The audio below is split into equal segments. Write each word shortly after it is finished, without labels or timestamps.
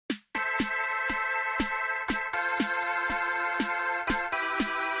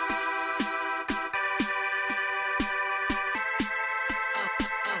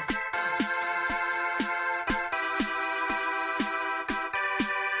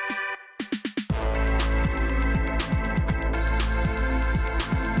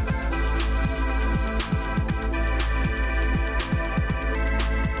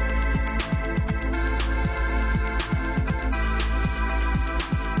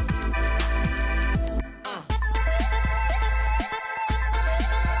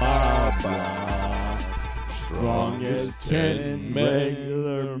strong as 10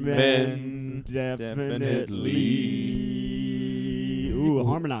 regular men. Definitely. Ooh,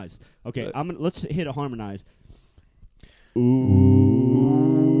 harmonize. Okay, let's hit a harmonize.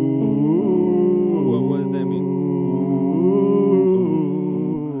 What does that mean?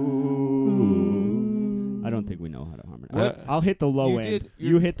 I don't think we know how to harmonize. What? I'll hit the low end. did-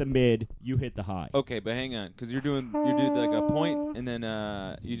 You hit the mid. You hit the high. Okay, but hang on, because you did like a point, and then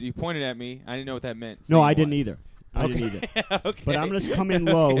you pointed at me. I didn't know what that meant. No, Sing I didn't once. either. I didn't either. Okay. But I'm going to come in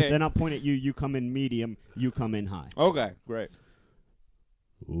low, Okay. then I'll point at you. You come in medium. You come in high. Okay, great.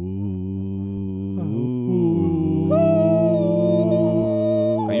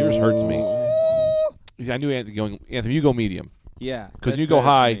 Now, yours hurts me. I knew Anthony going. Anthony, you go medium. Yeah, 'Cause that's you go better for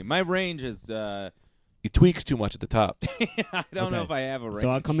high. me. My range is. He tweaks too much at the top. I don't know Okay. if I have a range. So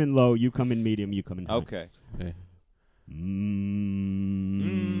I'll come in low. You come in medium. You come in high. Okay. Okay.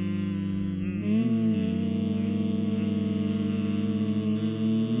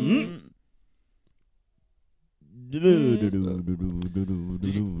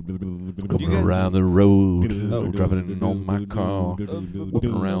 Coming around the road, driving in on my car,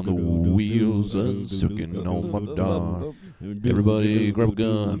 whipping around the wheels, sucking on my dog. Everybody grab a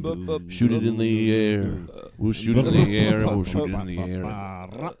gun, shoot it in the air. We'll shoot it in the air, and we'll shoot it in the air.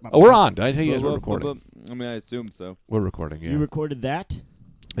 Oh, we're on. Did I tell you guys we're recording? I mean, I assume so. We're recording, yeah. You recorded that?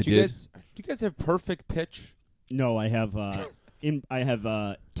 I Do you did. guys have perfect pitch? No, I have. I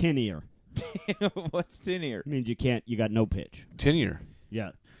have tin ear. What's in here? It means you can't. You got no pitch. Tenure.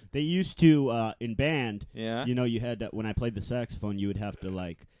 Yeah. They used to in band. Yeah. You know, you had when I played the saxophone, you would have to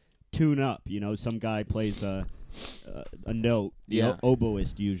like tune up. You know, some guy plays a note. The Yeah.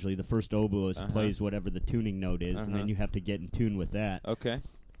 oboist usually. The first oboist Uh-huh. plays whatever the tuning note is, and Uh-huh. then you have to get in tune with that. Okay.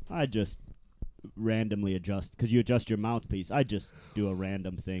 I just randomly adjust because you adjust your mouthpiece. I just do a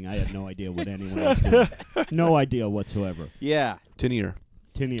random thing. I have no idea what anyone else doing. No idea whatsoever. Yeah. Tenure.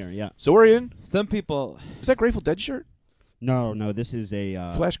 Tin ear, yeah. So we're in. Some people. Is that Grateful Dead shirt? No, this is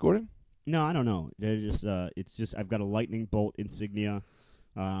a Flash Gordon? No, I don't know. They're just it's just I've got a lightning bolt insignia.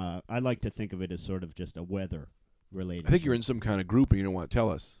 I like to think of it as sort of just a weather related. I think you're in some kind of group and you don't want to tell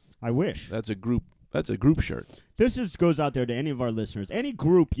us. I wish. That's a group shirt. This goes out there to any of our listeners. Any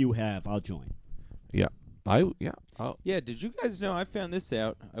group you have, I'll join. Yeah. Oh. Yeah. Did you guys know? I found this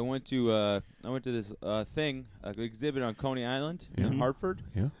out. I went to this thing, exhibit on Coney Island in Mhm. Hartford.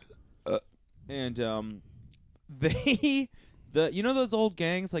 Yeah. And you know those old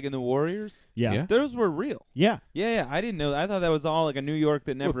gangs like in the Warriors? Yeah. Yeah. Those were real. Yeah. Yeah. I didn't know. I thought that was all like a New York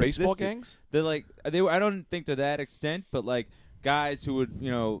that never baseball existed. gangs? They're like they. I don't think to that extent, but like guys who would,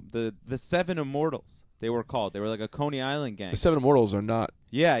 the Seven Immortals. They were called. They were like a Coney Island gang. The Seven Immortals are not.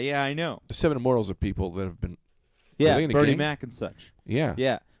 Yeah, I know. The Seven Immortals are people that have been. Yeah, Are they in a Bernie gang? Mac and such. Yeah.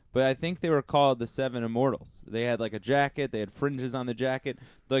 Yeah, but I think they were called the Seven Immortals. They had like a jacket. They had fringes on the jacket.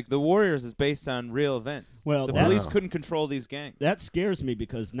 Like the Warriors is based on real events. Well, the that's- police couldn't control these gangs. That scares me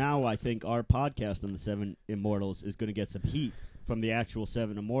because now I think our podcast on the Seven Immortals is going to get some heat from the actual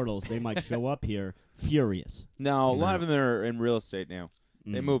Seven Immortals. They might show up here furious. No, a lot of them are in real estate now.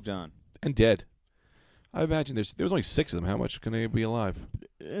 They Mm. moved on. And dead. I imagine there was only 6 of them. How much can they be alive?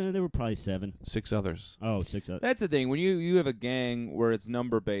 There were probably 7. 6 others. Oh, 6. That's the thing. When you have a gang where it's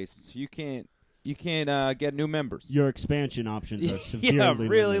number based, you can't get new members. Your expansion options are severely yeah,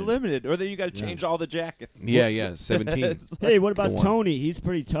 really limited. limited. Or then you got to Yeah. change all the jackets. Yeah, 17. It's like- Hey, what about Go on. Tony? He's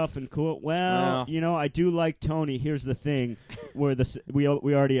pretty tough and cool. Well, Well. I do like Tony. Here's the thing: we're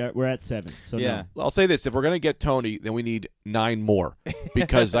we're at 7. So Yeah. no. I'll say this: if we're gonna get Tony, then we need 9 more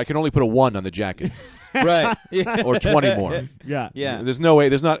because I can only put a 1 on the jackets right. Yeah. or 20 more. Yeah. Yeah. There's no way.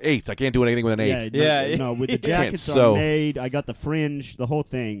 There's not 8. I can't do anything with an 8. Yeah. No, with the Can't jackets sew. are made. I got the fringe, the whole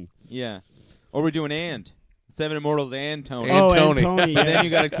thing. Yeah. Or we're doing Seven Immortals and Tony. And oh, Tony. and Tony. And Yeah. then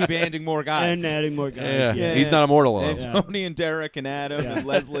you got to keep adding more guys. And adding more guys. Yeah. Yeah. He's not immortal. And Though. Tony and Derek and Adam Yeah. and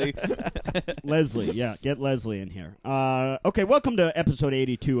Leslie. Leslie, yeah, get Leslie in here. Okay, welcome to episode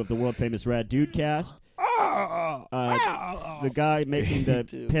 82 of the world famous Rad Dudecast. The guy making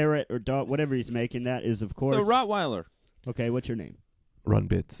the parrot or dog, whatever he's making, that is of course. So Rottweiler, Okay, what's your name? Run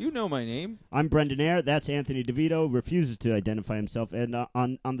bits. you know my name. I'm Brendan Eyre. That's Anthony DeVito. Refuses to identify himself. And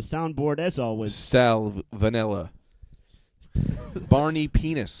on the soundboard, as always, Sal Vanilla. Barney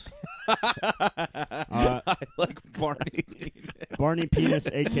Penis. I like Barney. Barney Penis,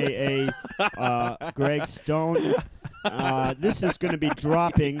 a.k.a. Greg Stone. This is going to be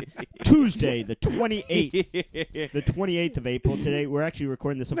dropping Tuesday, the 28th. The 28th of April. Today, we're actually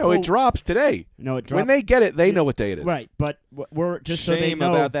recording this. No, it drops today. No, it drops. When they get it, they know what day it is. Right, but we're just so they Shame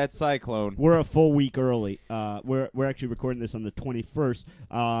know. about that cyclone. We're a full week early. We're actually recording this on the 21st.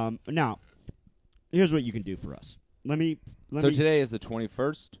 Now, here's what you can do for us. let me. So today is the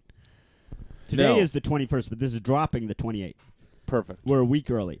 21st? Today No. is the 21st, but this is dropping the 28th. Perfect. We're a week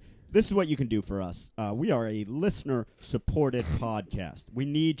early. This is what you can do for us. We are a listener-supported podcast. We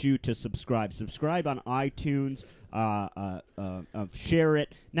need you to subscribe. Subscribe on iTunes. Share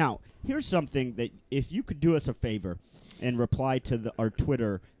it. Now, here's something that if you could do us a favor and reply to our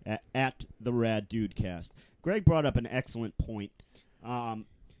Twitter at the Rad Dudecast. Greg brought up an excellent point.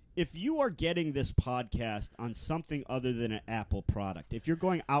 If you are getting this podcast on something other than an Apple product, if you're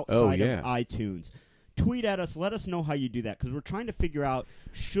going outside of iTunes, tweet at us. Let us know how you do that, because we're trying to figure out,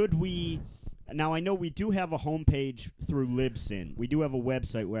 should we... Now, I know we do have a homepage through Libsyn. We do have a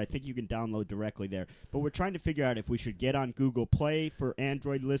website where I think you can download directly there. But we're trying to figure out if we should get on Google Play for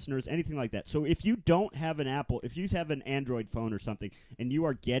Android listeners, anything like that. So if you don't have an Apple, if you have an Android phone or something, and you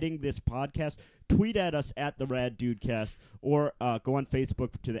are getting this podcast, tweet at us at the Rad Dudecast, or go on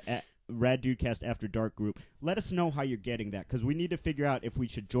Facebook to the Rad Dudecast After Dark group. Let us know how you're getting that, because we need to figure out if we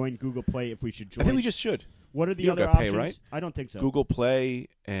should join Google Play, if we should join... I think we just should. What are the You other don't gotta pay, options? right? I don't think so. Google Play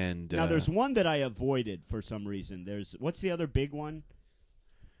and... Now, there's one that I avoided for some reason. What's the other big one?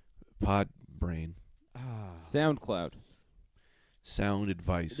 Podbrain. SoundCloud. Sound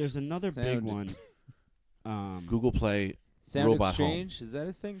Advice. There's another big one. Google Play. Sound Robot Exchange? Is that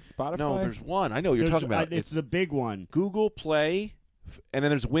a thing? Spotify? No, there's one. I know what you're talking about. It's the big one. Google Play, and then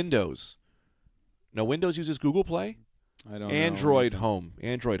there's Windows. No, Windows uses Google Play. I don't Android know. Home.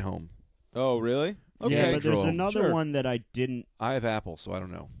 Android Home. Oh, really? Okay. Yeah, but there's Android. another Sure. one that I didn't. I have Apple, so I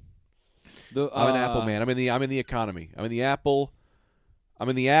don't know. I'm I'm an Apple man. I'm in the economy. I'm in the Apple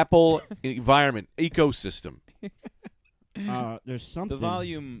environment ecosystem. There's something.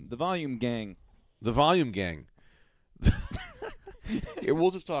 The volume gang. The volume gang. Yeah,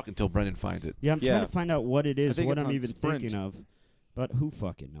 we'll just talk until Brendan finds it. Yeah, I'm trying to find out what it is, think what it's I'm on even Sprint. thinking of. But who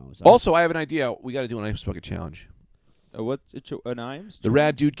fucking knows? Also, I have an idea. We got to do an Ice Bucket Challenge. What's an IAMS? The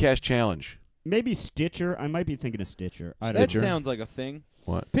Rad Dudecast Challenge. Maybe Stitcher. I might be thinking of Stitcher. I don't That Stitcher. sounds like a thing.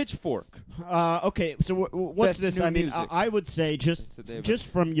 What? Pitchfork. Okay, so what's Best this? new I mean, music. I would say just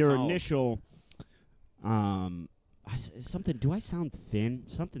from your Oh. initial, something. Do I sound thin?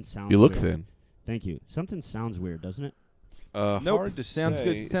 Something sounds. You look weird. thin. Thank you. Something sounds weird, doesn't it? Nope. Hard to Sounds say.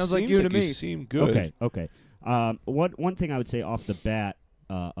 good. It Sounds like seems you to me. You seem good. Okay. One thing I would say off the bat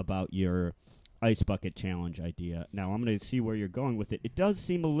about your Ice Bucket Challenge idea. Now, I'm going to see where you're going with it. It does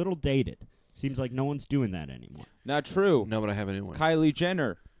seem a little dated. Seems like no one's doing that anymore. Not true. No, but I have a new one. Kylie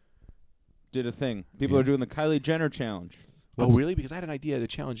Jenner did a thing. People Yeah. are doing the Kylie Jenner challenge. Oh, really? Because I had an idea to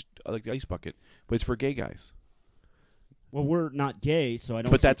challenge like the Ice Bucket, but it's for gay guys. Well, we're not gay, so I don't.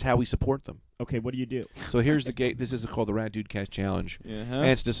 But that's how we support them. okay. What do you do? So here's the gay. This is called the Rad Dudecast Challenge, Uh-huh. and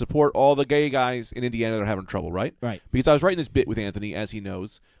it's to support all the gay guys in Indiana that are having trouble, right? Right. Because I was writing this bit with Anthony, as he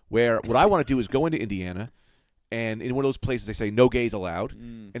knows, where what I want to do is go into Indiana, and in one of those places they say no gays allowed,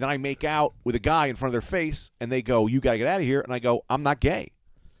 and then I make out with a guy in front of their face, and they go, "You gotta get out of here," and I go, "I'm not gay."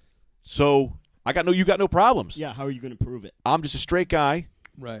 So you got no problems. Yeah. How are you going to prove it? I'm just a straight guy.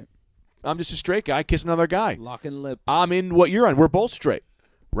 Right. I'm just a straight guy kissing another guy. Locking lips. I'm in what you're on. We're both straight,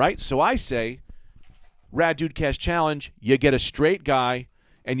 right? So I say, Rad Dudecast Challenge, you get a straight guy,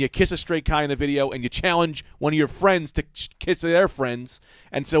 and you kiss a straight guy in the video, and you challenge one of your friends to kiss their friends.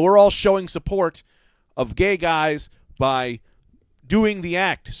 And so we're all showing support of gay guys by doing the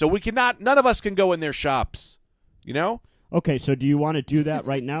act. So none of us can go in their shops, you know? Okay. So do you want to do that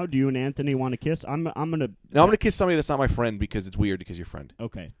right now? Do you and Anthony want to kiss? I'm gonna. No, I'm going to kiss somebody that's not my friend because it's weird because you're friend.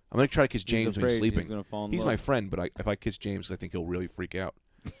 Okay. I'm going to try to kiss James when he's afraid sleeping. he's gonna fall in He's love. my friend, but if I kiss James, I think he'll really freak out.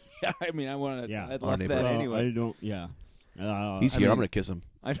 Yeah, I mean, I want to. Yeah. I'd Our love neighbor. that Well, anyway. I don't. Yeah. He's I here. I'm mean- going to kiss him.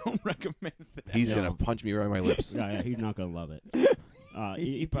 I don't recommend that. He's No. going to punch me right in my lips. Yeah, he's not gonna love it.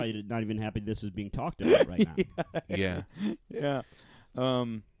 He probably not even happy this is being talked about right now. Yeah. Yeah.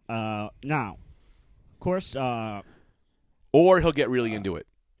 Now, of course, Or he'll get really into it.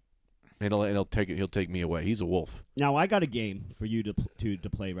 And he'll take me away. He's a wolf. now I got a game for you to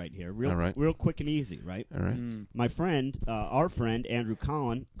play right here. All right. Real quick and easy, right? All right. My friend, our friend Andrew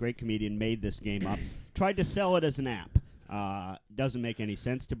Collin, great comedian, made this game up. Tried to sell it as an app. Doesn't make any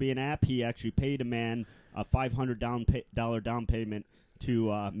sense to be an app. He actually paid a man a $500 down payment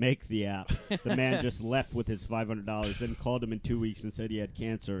to make the app. The man just left with his $500. Then called him in 2 weeks and said he had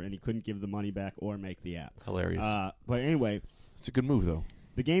cancer and he couldn't give the money back or make the app. Hilarious. But anyway, It's a good move, though.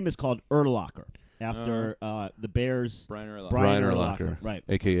 the game is called Urlacher after the Bears. Brian Urlacher. Brian Urlacher. Urlacher, right.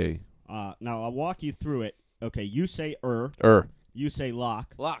 A.K.A. Now, I'll walk you through it. Okay, you say you say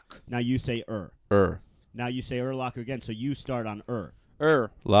lock. Lock. Now you say Now you say Urlacher again, so you start on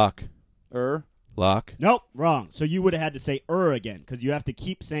Lock. Lock. Nope, wrong. So you would have had to say again, because you have to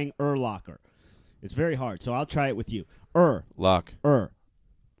keep saying Urlacher. It's very hard. So I'll try it with you. Lock.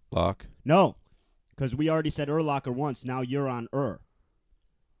 Lock. No, because we already said locker once. Now you're on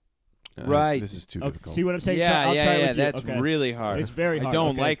Right. This is too Okay, difficult. see what I'm saying? Yeah, I'll try it with you. That's Okay. really hard. It's very hard. I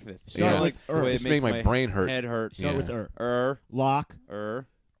don't Okay. like this. Start I don't with like the way It's it makes making my brain hurt. Head hurt. Start with Lock. Lock.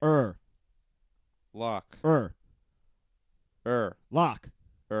 Lock. Lock.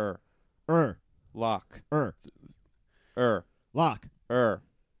 Lock.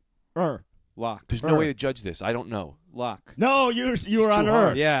 Lock. There's no way to judge this. I don't know. Lock. No, you were on too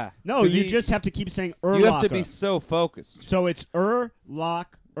hard. Yeah. No, 'Cause you just have to keep saying You have to locker. be so focused. So it's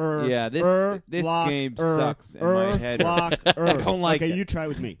lock, Yeah, this lock, game sucks in my head. Lock, I don't like okay, it. you try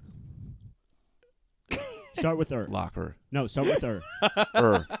with me. Start with Locker. No, start with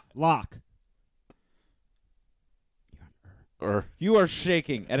Lock. You are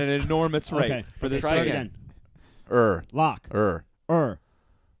shaking at an enormous rate Okay. for this Try game. again. Lock.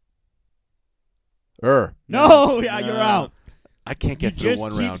 No, yeah, you're out. I can't get You through just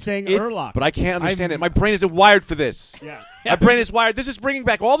one keep round. saying lock. But I can't understand it. My brain isn't wired for this. Yeah. My brain is wired. This is bringing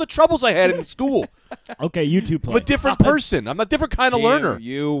back all the troubles I had in school. Okay, you two I'm play. a different person. I'm a different kind of learner.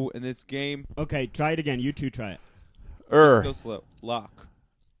 You in this game. Okay, try it again. You two try it. Let's go slow. Lock.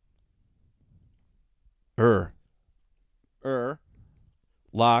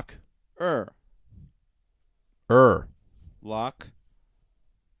 Lock.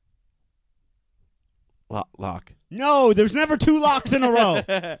 Lock. Lock. No, there's never two locks in a row.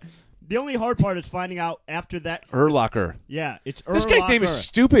 The only hard part is finding out after that. Locker. Yeah, it's This guy's name is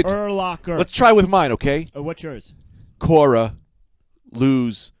stupid. Locker. Let's try with mine, okay? What's yours? Cora.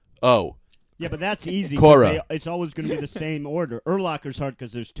 Lose. Oh. Yeah, but that's easy. 'cause Cora. it's always going to be the same order. Locker's hard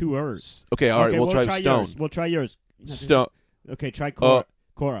because there's two Ers. Okay, all right. Okay, We'll try Stone. yours. We'll try yours. Stone. Okay, try Cora.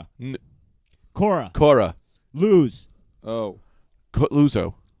 Cora. Cora. Lose. Oh.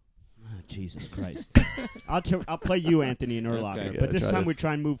 Luzo. Oh, Jesus Christ. I'll play you, Anthony, and Urlacher. Okay. But Yeah, this try time this. we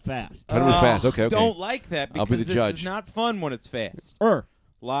try and move fast. Try to move fast. Okay. Don't like that I'll because be the this judge. is not fun when it's fast.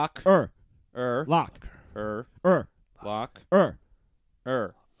 Lock. Lock. Lock. Lock.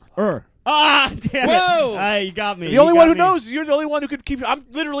 Ah, damn Whoa! it. You got me. The only You one got who me. knows. You're the only one who could keep. I'm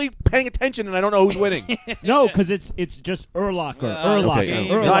literally paying attention, and I don't know who's winning. No, because it's just Urlacher. Okay,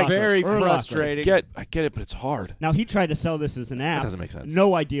 Game Urlacher. is very Urlacher. frustrating. I get it, but it's hard. Now, he tried to sell this as an app. That doesn't make sense.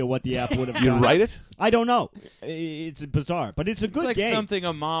 No idea what the app would have You done. write it? I don't know. It's bizarre, but it's a It's good like game. something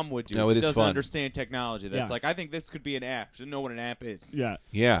a mom would do. No, it who is doesn't fun. understand technology. That's Yeah. like, I think this could be an app. Should know what an app is. Yeah.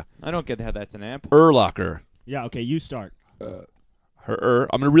 Yeah. I don't get how that's an app. Urlacher. Yeah, okay, you start. I'm going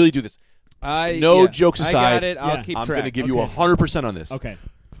to really do this. No jokes I aside. got it. I'll Yeah. keep I'm track. going to give you Okay. 100% on this. Okay.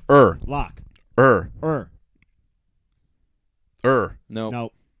 Lock. No.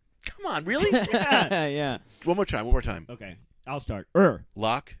 No. Come on, really? Yeah. Yeah. One more time. Okay. I'll start.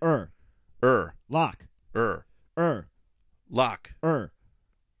 Lock. Lock. Lock. Lock. Lock.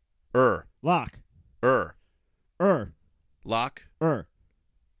 Lock. Lock. Lock.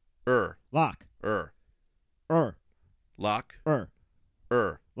 Lock. Lock. Lock. Lock.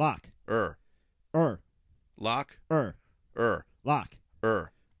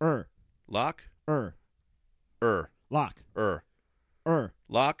 Lock. Lock.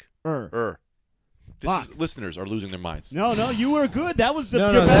 Lock. Lock. Listeners are losing their minds. No, you were good. That was the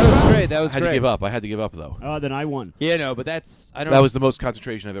No, your that best was round. great. That I was had great. to give up. I had to give up, though. Oh, then I won. Yeah, no, but that's I don't. That was the most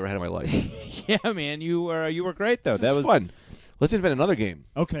concentration I've ever had in my life. Yeah, man, you were great though. This That is was fun. Let's invent another game.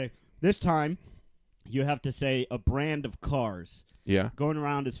 Okay. This time, you have to say a brand of cars. Yeah. Going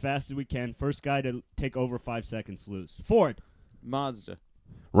around as fast as we can. First guy to take over 5 seconds lose. Ford. Mazda.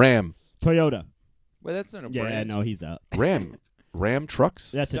 Ram. Toyota. Well, that's not a Yeah, brand. no, he's out. Ram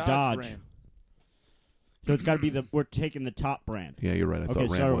trucks? That's a Dodge. Ram. So it's got to be we're taking the top brand. Yeah, you're right. I Okay,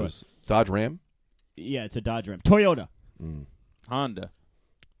 thought start Ram with- was. Dodge Ram? Yeah, it's a Dodge Ram. Toyota. Honda.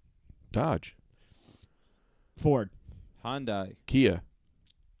 Dodge. Ford. Hyundai. Kia.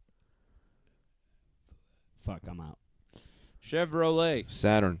 Fuck, I'm out. Chevrolet.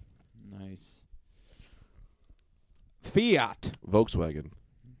 Saturn. Nice. Fiat. Volkswagen.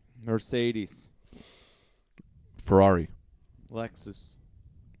 Mercedes. Ferrari. Lexus.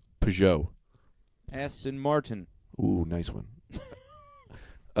 Peugeot. Aston Martin. Ooh, nice one.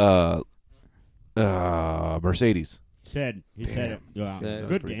 Mercedes. Said. He said it. Wow. Said. Good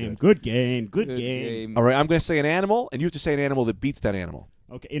That's pretty game. good. Good game. Good game. All right, I'm going to say an animal, and you have to say an animal that beats that animal.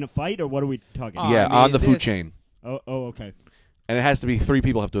 Okay, in a fight, or what are we talking Oh, about? Yeah, I mean, on the food this- chain. Oh, okay. And it has to be 3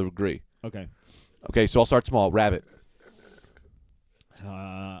 people have to agree. Okay. Okay, so I'll start small. Rabbit.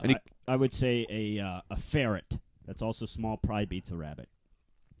 I would say a ferret. That's also small. Probably beats a rabbit.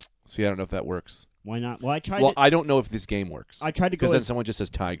 See, I don't know if that works. Why not? Well, I tried Well, it. I don't know if this game works. I tried to go because then as someone just says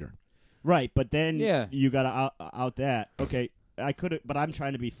tiger. Right, but then Yeah. you got to out that. Okay, I could have, but I'm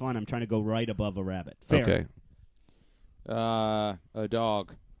trying to be fun. I'm trying to go right above a rabbit. Fair. Okay. A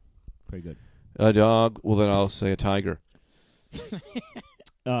dog. Pretty good. A dog. Well, then I'll say a tiger.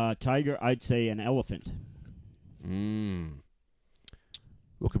 Tiger, I'd say an elephant.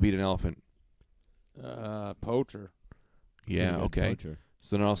 What could beat an elephant? Poacher. Yeah, Pretty good, okay. poacher.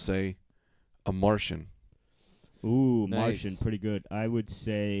 So then I'll say a Martian. Ooh, Nice. Martian, pretty good. I would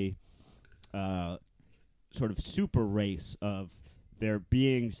say sort of super race of they're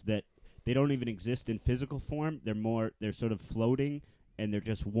beings that they don't even exist in physical form. They're sort of floating, and they're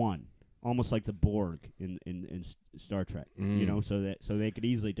just one, almost like the Borg in Star Trek. You know, so they could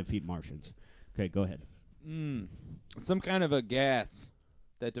easily defeat Martians. Okay, go ahead. Some kind of a gas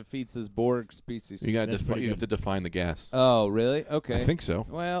that defeats this Borg species. You got That's pretty you have good. to define the gas. Oh, really? Okay. I think so.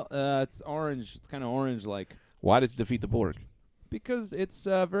 Well, it's orange. It's kind of orange-like Why does it defeat the Borg? because it's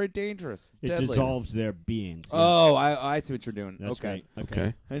very dangerous. It's It deadly. dissolves their beings. Oh, I see what you're doing. That's okay. right.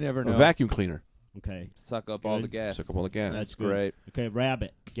 Okay. I never A know. vacuum cleaner. Okay. Suck up all Good. the gas. Suck up all the gas. That's good. great. Okay,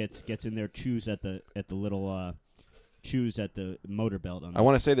 rabbit gets in there, chews at the little chews at the motor belt on. I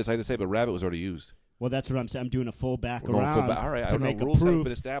want to say this. I had to say, but rabbit was already used. Well, that's what I'm saying. I'm doing a full back We're going around full all right. I to don't know. make a Rules haven't proof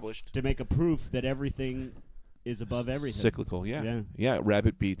been established. to make a proof that everything is above everything. Cyclical. Yeah. Yeah. Yeah.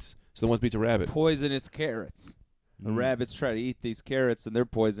 Rabbit beats. So the one beats a rabbit. Poisonous carrots. The Mm. rabbits try to eat these carrots, and they're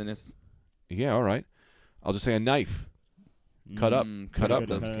poisonous. Yeah. All right. I'll just say a knife. Cut up. Cut Pretty up good.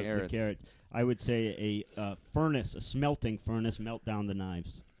 those Cut up the carrots. carrot. I would say a furnace, a smelting furnace, melt down the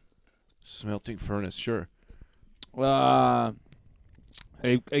knives. Smelting furnace. Sure.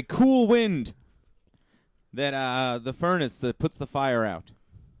 A cool wind that the furnace that puts the fire out.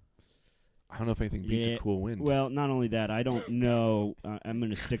 I don't know if anything beats Yeah, a cool wind. Well, not only that, I don't know. I'm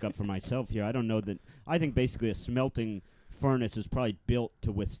going to stick up for myself here. I don't know that. I think basically a smelting furnace is probably built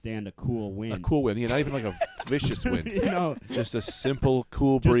to withstand a cool wind. a cool wind. Yeah. Not even like a vicious wind. You know, Just a simple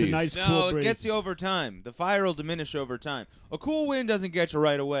cool Just a breeze. nice- No, cool it breeze. gets you over time. The fire will diminish over time. A cool wind doesn't get you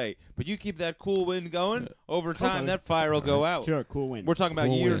right away, but you keep that cool wind going, over time Okay. that fire will go out. sure, cool wind. We're talking about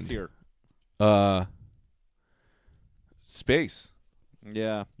Cool years wind. here. Space.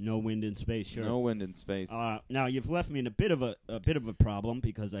 Yeah, No wind in space. Sure. no wind in space. Now you've left me in a bit of a problem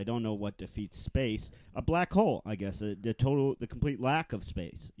because I don't know what defeats space. A black hole, I guess. The complete lack of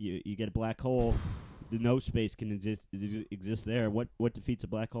space. You get a black hole. No space can exist there. What defeats a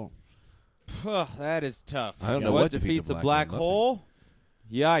black hole? That is tough. I don't know what what defeats defeats a black Nothing. hole?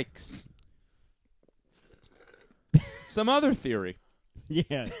 Yikes. Some other theory.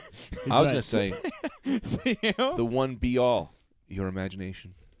 Yeah, I was going to say You know? the one be all. Your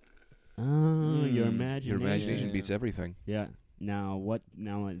imagination. Oh, your Mm. imagination. Your imagination Yeah. beats everything. Yeah. Now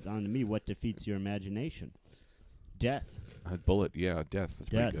it's on to me. What defeats your imagination? Death. A bullet. Yeah. Death. That's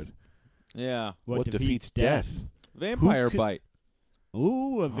Death. pretty good. Yeah. What defeats death? Vampire could- bite.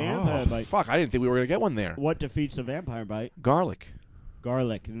 Ooh, a vampire Oh, bite. Fuck. I didn't think we were going to get one there. What defeats a vampire bite? Garlic.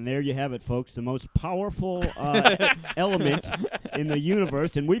 Garlic. And there you have it, folks. The most powerful element in the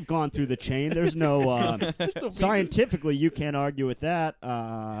universe. And we've gone through the chain. There's no scientifically, you can't argue with that.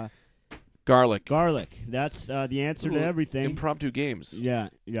 Garlic. Garlic. That's the answer to Ooh, everything. Impromptu games. Yeah,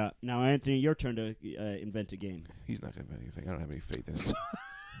 yeah. Now, Anthony, your turn to invent a game. He's not going to do anything. I don't have any faith in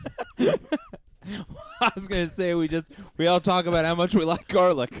him. I was gonna say we all talk about how much we like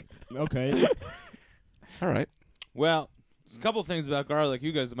garlic. Okay. All right. Well, there's a couple things about garlic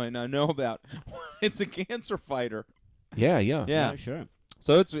you guys might not know about. It's a cancer fighter. Yeah. Yeah. Sure.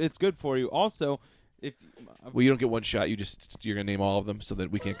 So it's good for you. Also, if Well, you don't get one shot. You're going to name all of them so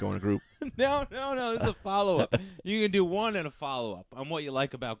that we can't go in a group. no, this is a follow up. You can do one and a follow up on what you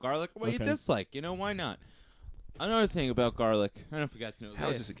like about garlic or what you Okay. dislike. You know, why not? Another thing about garlic. I don't know if you guys know How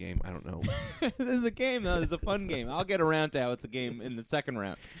is this a game? I don't know. This is a game, though. It's a fun game. I'll get around to how it's a game in the second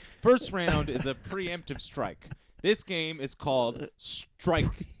round. First round is a preemptive strike. This game is called Strike.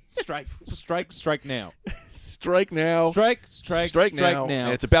 Strike now. Strike now. Strike now.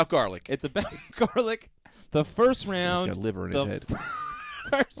 And it's about garlic. It's about garlic. The first He's round. got liver in his the head.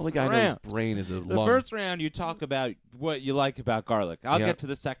 First Only guy round. knows brain is a The lung. first round, you talk about what you like about garlic. I'll Yeah. get to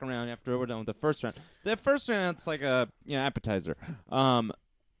the second round after we're done with the first round. The first round, it's like a appetizer.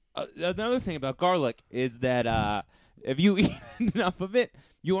 Another thing about garlic is that if you eat enough of it,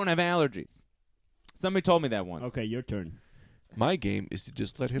 you won't have allergies. Somebody told me that once. Okay, your turn. My game is to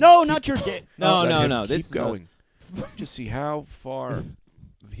just let him. No, not your game. No, let no, him no. Keep This is going. Just see how far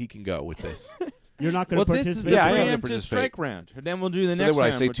he can go with this. You're not going Well, to this is participate. the Yeah, I am gonna preemptive participate. strike round. And then we'll do the So next then, what I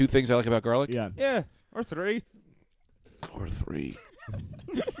round. say, which- 2 things I like about garlic, Yeah. Yeah, or 3. or 3.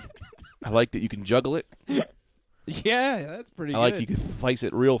 I like that you can juggle it. Yeah, that's pretty I good. like you can slice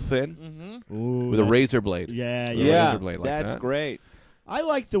it real thin Mm-hmm. Ooh, with a that- razor blade. Yeah, With yeah. a Yeah, razor blade like that's that. great. I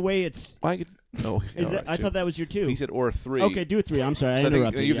like the way it's. Well, I could, oh, Is all that, right, I two. thought that was your two. He said or 3. Okay, do a 3. I'm sorry, I So I think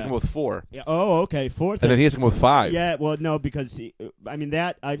interrupted. you have yeah. to come up with 4. Yeah. Oh, okay. Fourth. And then he has to come up with 5. Yeah, well, no, because I mean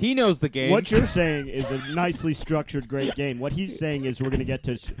that. He knows the game. What you're saying is a nicely structured, great game. What he's saying is we're going to get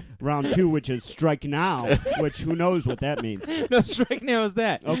to round 2, which is strike now, which who knows what that means. No, strike now is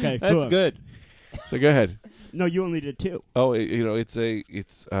that. Okay, That's cool. good. So go ahead. No, you only did 2. Oh, it's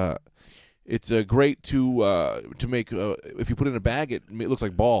a great to make. If you put it in a bag, it looks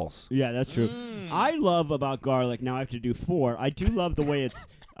like balls. Yeah, that's true. I love about garlic. Now I have to do 4. I do love the way it's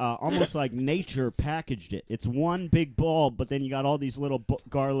almost like nature packaged it. It's one big ball, but then you got all these little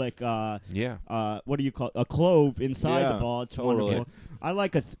garlic. Yeah. What do you call it? A clove inside Yeah, the ball? It's totally. wonderful. I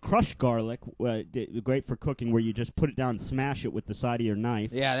like a crushed garlic. Great for cooking, where you just put it down and smash it with the side of your knife.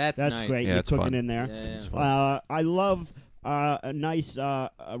 Yeah, that's nice. great. Yeah, You're that's cooking fun. in there. Yeah. I love a nice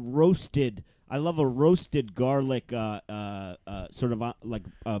roasted. I love a roasted garlic, sort of like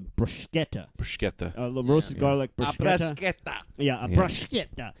a bruschetta. Bruschetta. Roasted garlic A bruschetta. bruschetta. Yeah, a Yeah.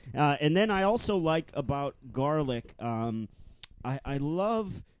 bruschetta. And then I also like about garlic. I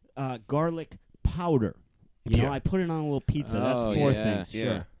love garlic powder. You know, Yeah. I put it on a little pizza. Oh, That's 4 yeah. things. Yeah.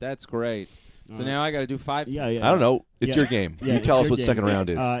 Sure. That's great. So All right. now I got to do 5. Yeah, yeah. I don't know. It's Yeah. your game. Yeah, you it's tell us your what game. second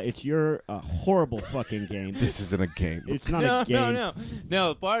round is. It's your horrible fucking game. This isn't a game. It's not No, a game.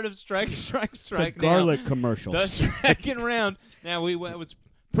 no. Part of strike It's a now. garlic commercial. The second round. Now it was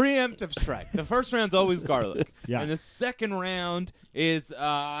preemptive strike. The first round's always garlic. Yeah. And the second round is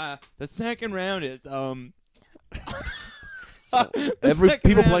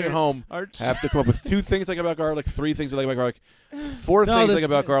People playing at home are have to come up with 2 things they like about garlic, 3 things they like about garlic, 4 No, things they the like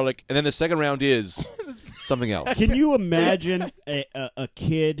about se- garlic, and then the second round is something else. Can you imagine a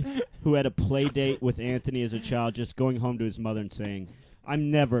kid who had a play date with Anthony as a child just going home to his mother and saying,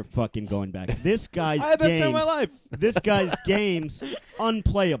 I'm never fucking going back. This guy's I had the best time of games, my life. this guy's games,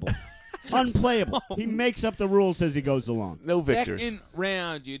 unplayable. Unplayable. He makes up the rules as he goes along. No victors. Second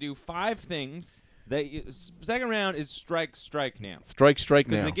round, you do 5 things. Second round is strike now. Strike Because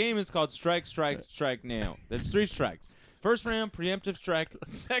now. the game is called strike now. There's 3 strikes. First round, preemptive strike.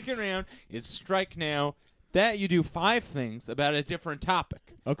 Second round is strike now. That you do 5 things about a different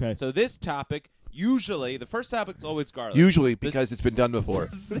topic. Okay. So this topic, usually, the first topic's always garlic. Usually, The because it's been done before.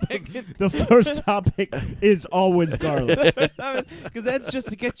 Second, The first topic is always garlic. because that's just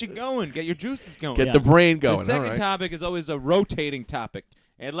to get you going, get your juices going. Get Yeah. the brain going. The second All right. topic is always a rotating topic.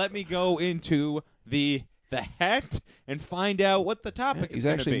 And let me go into the hat and find out what the topic He's is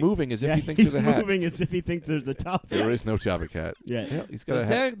gonna actually be. moving as if Yeah, he thinks he's there's a hat. moving as if he thinks there's a topic. There is no topic hat. Yeah. He's got a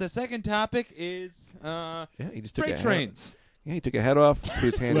hat. The second topic is Yeah, he just took freight a hat. trains. Yeah, he took a hat off, put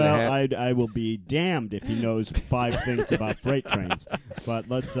his hand in the Well, hat. I will be damned if he knows 5 things about freight trains. But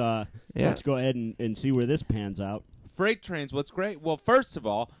let's go ahead and see where this pans out. Freight trains, what's great? Well, first of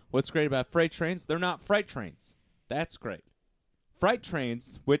all, what's great about freight trains, they're not freight trains. That's great. Freight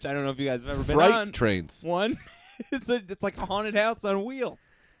trains, which I don't know if you guys have ever been Freight on. trains. One, it's like a haunted house on wheels.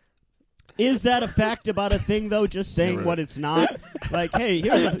 Is that a fact about a thing, though? Just saying Never. what it's not? Like, hey,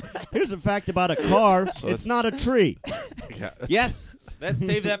 here's a fact about a car. It's not a tree. Yeah. Yes,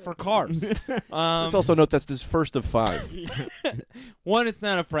 save that for cars. Let's also note that's this first of 5. One, it's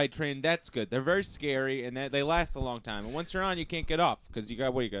not a freight train. That's good. They're very scary, and they last a long time. And once you're on, you can't get off because you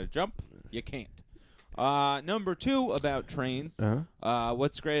got to jump? You can't. Number 2 about trains.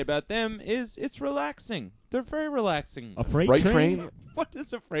 What's great about them is it's relaxing. They're very relaxing. A freight Freight train? train? What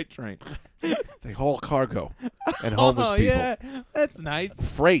is a freight train? They haul cargo and homeless Oh people. yeah, that's nice.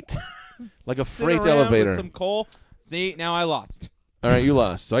 Freight. Like a Sit freight around elevator. with some coal. See, now I lost. All right, you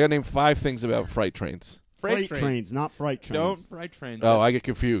lost. So I got to name 5 things about freight trains. Freight trains, not freight trains. Don't freight trains. Oh, I That's- get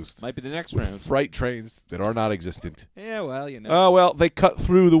confused. might be the next With round. freight trains that are not existent. Yeah, well, you know. Oh, well, they cut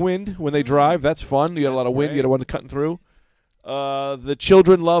through the wind when they drive. That's fun. You got a lot That's of wind. great. You got one cutting through. The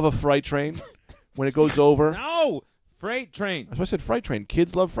children love a freight train when it goes over. No, freight trains. That's why I said freight train.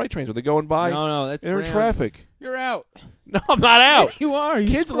 Kids love freight trains when they're going by. No, that's They're in round. traffic. You're out. No, I'm not out. You are. You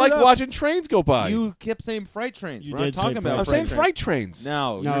Kids screwed like up. watching trains go by. You kept saying freight trains. You We're not did say talking freight about I'm saying freight trains.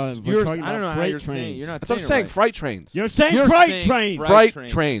 No, No, you're, we're you're, talking I don't about know how freight you're saying. trains. You're not That's what saying I'm saying. it right. Freight trains. You're saying You're freight saying trains. freight Freight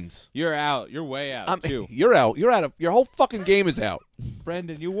trains. trains. You're out. You're way out too. You're out. You're out of. Your whole fucking game is out.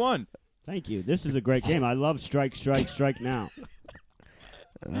 Brendan, you won. Thank you. This is a great game. I love strike now.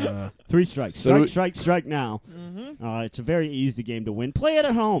 3 strikes. So Strike now. Mm-hmm. It's a very easy game to win. Play it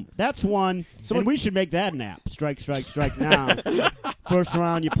at home. That's one. Someone- And we should make that an app. Strike now. First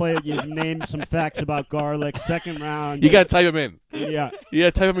round, you play it. You name some facts about garlic. Second round, You got to type them in. yeah. You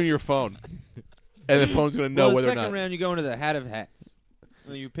got to type them in your phone. and the phone's going to know well, whether the or second not. round, you go into the hat of hats.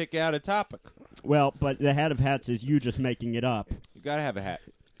 And you pick out a topic. Well, but the hat of hats is you just making it up. You got to have a hat.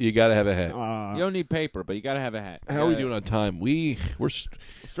 You got to have a hat. You don't need paper, but you got to have a hat. How are we doing on time? We're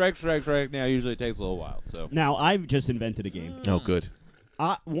Strike. Now, usually it takes a little while. So Now, I've just invented a game. oh good.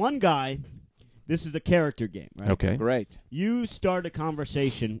 One guy, this is a character game, right? Okay. great. You start a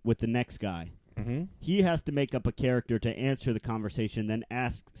conversation with the next guy. Mm-hmm. He has to make up a character to answer the conversation, then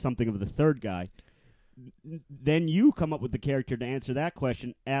ask something of the third guy. Then you come up with the character to answer that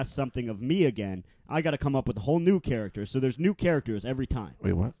question, ask something of me again. I got to come up with a whole new character. So there's new characters every time.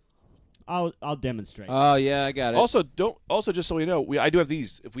 Wait, what? I'll demonstrate. Oh yeah, I got it. Also, just so we know, I do have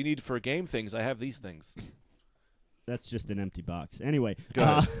these. If we need for game things, I have these things. That's just an empty box. Anyway. Go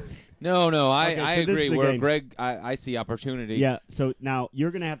ahead. No, I Okay, so this is agree. the Where game. Greg, I see opportunity. Yeah, so now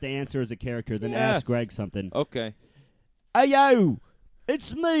you're going to have to answer as a character, then Yes. ask Greg something. Okay. Hey, yo,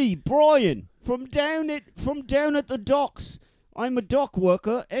 it's me, Brian, from down at the docks. I'm a dock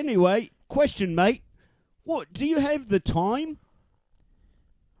worker. Anyway, question, mate. What, do you have the time?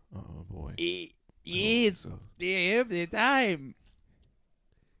 Oh boy. It's the time.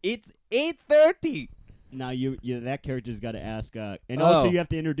 It's 8:30. Now, you that character's got to ask, and also Oh. you have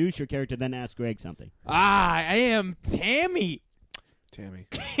to introduce your character, then ask Greg something. I am Tammy. Tammy.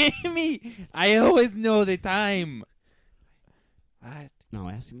 Tammy, I always know the time. No,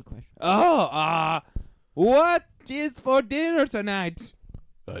 ask him a question. What is for dinner tonight?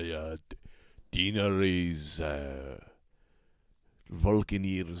 Dinner is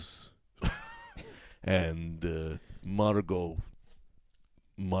Vulcaneers and Margot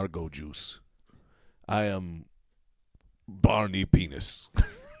juice. I am Barney Penis.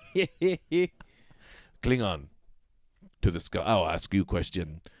 Klingon to the sky. I'll ask you a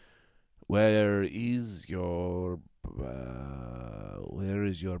question. Where is your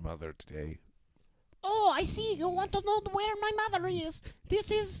mother today? Oh, I see. You want to know where my mother is.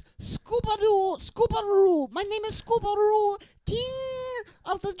 This is Scoobaroo. My name is Scoobaroo, King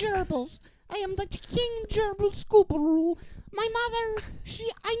of the Gerbils. I am the King Gerbil Scoobaroo. My mother,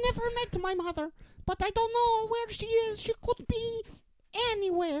 I never met my mother, but I don't know where she is. She could be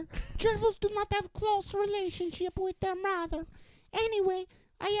anywhere. Gerbils do not have close relationship with their mother. Anyway,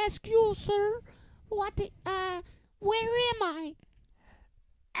 I ask you, sir, where am I?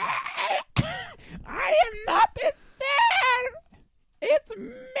 I am not a sir. It's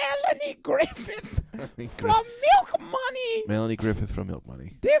Melanie Griffith from Milk Money. Melanie Griffith from Milk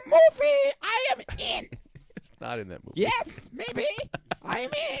Money. The movie I am in. It's not in that movie. Yes, maybe. I'm in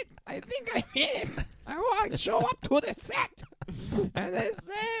it. I think I'm in it. I show up to the set. And they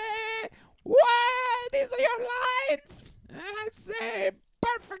say, what? These are your lines. And I say,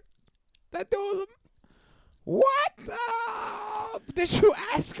 perfect. I do them. What? Did you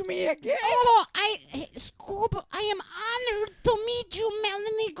ask me again? Oh, Scoob, I am honored to meet you,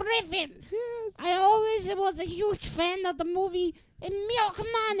 Melanie Griffin. Yes. I always was a huge fan of the movie Milk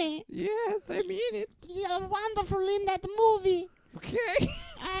Money. Yes, I mean it. You're wonderful in that movie. Okay.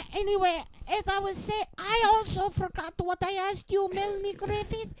 Anyway, as I was saying, I also forgot what I asked you, Melanie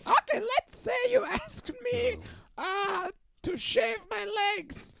Griffith. Okay, let's say you asked me to shave my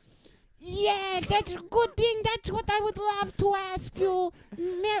legs. Yeah, that's a good thing. That's what I would love to ask you.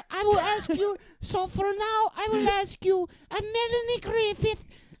 I will ask you. So for now, I will ask you, Melanie Griffith,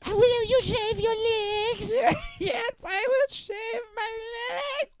 will you shave your legs? Yes, I will shave my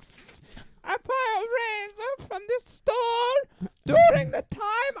legs. I buy a razor from the store during the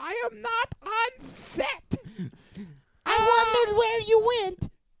time I am not on set. I wondered where you went.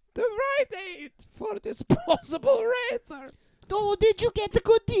 The right aid for disposable razor. Oh, did you get a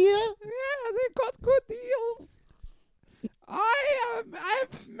good deal? Yeah, they got good deals.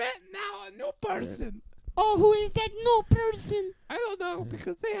 I've met now a new person. Oh, who is that new person? I don't know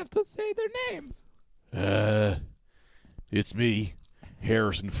because they have to say their name. It's me,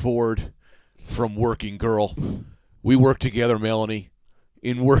 Harrison Ford, from Working Girl. We worked together, Melanie,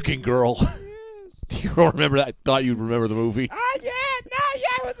 in Working Girl. Do you remember that? I thought you'd remember the movie. Yeah,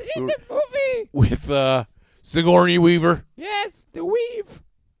 I was in the movie. With Sigourney Weaver. Yes, the weave.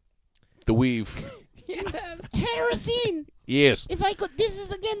 The Weave. Yes. Harrison! Yes. If I could, this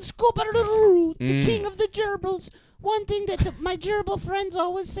is again Scoobaroo, the Mm. king of the gerbils. One thing that my gerbil friends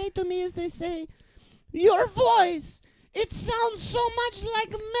always say to me is they say, your voice, it sounds so much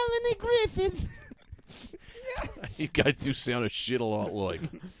like Melanie Griffith. You guys do sound a shit a lot like.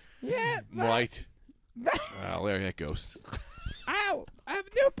 Yeah. Right. Well, there that goes. Ow, I'm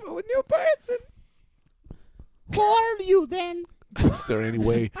a new person. Who are you then? Is there any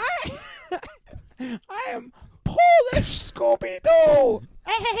way? I am Polish Scooby-Doo.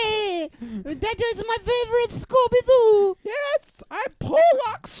 Hey, that is my favorite Scooby-Doo. Yes, I'm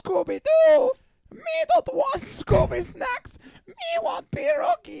Pollock Scooby-Doo. Me don't want Scooby snacks. Me want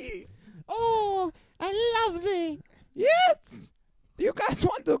pierogi. Oh, I love it. Yes. Do you guys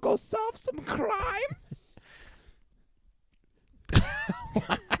want to go solve some crime?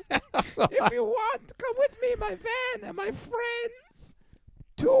 If you want, come with me, my van and my friends.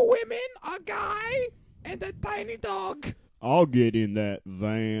 2 women, a guy, and a tiny dog. I'll get in that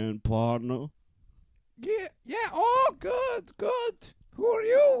van, partner. Yeah. Oh, good. Who are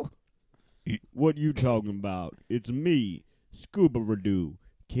you? What you talking about? It's me, Scuba-Doo,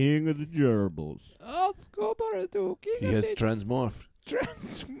 king of the gerbils. Oh, Scooby-Doo, king He of has the transmorphed.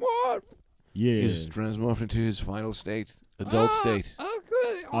 Transmorph. Yeah. He's transmorphed into his final state, adult state. Oh,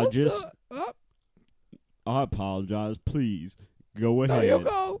 good. I Also, just- oh, I apologize. Please, go no, ahead. you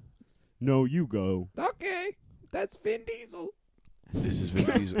go. No, you go. Okay, that's Vin Diesel. This is Vin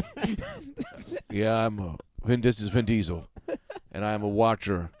Diesel. Yeah, this is Vin Diesel, and I am a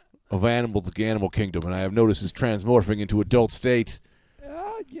watcher of the animal kingdom, and I have noticed his transmorphing into adult state.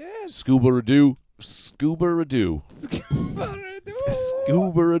 Oh, yes. Scuba-Doo. Scuba-Doo. Scooby-Doo.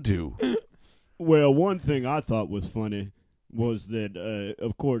 Scuba-Doo. Well, one thing I thought was funny was that,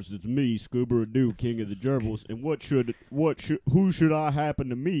 of course, it's me, Scuba-Doo, king of the gerbils, and who should I happen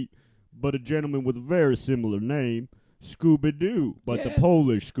to meet but a gentleman with a very similar name, Scooby-Doo, but the Yes.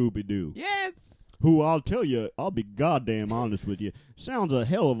 Polish Scooby-Doo, Yes. who I'll tell you, I'll be goddamn honest with you, sounds a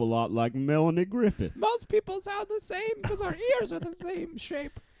hell of a lot like Melanie Griffith. Most people sound the same because our ears are the same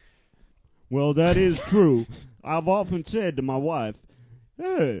shape. Well, that is true. I've often said to my wife,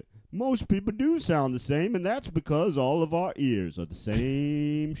 hey, most people do sound the same, and that's because all of our ears are the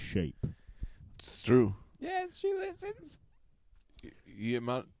same shape. It's true. Yes, she listens. Yeah,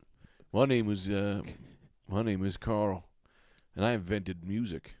 my name is Carl, and I invented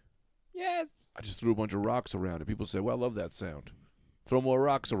music. Yes. I just threw a bunch of rocks around, and people say, well, I love that sound. Throw more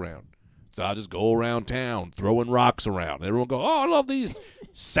rocks around. So I just go around town throwing rocks around. And everyone go, oh, I love these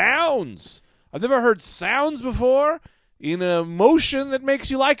sounds. I've never heard sounds before in a motion that makes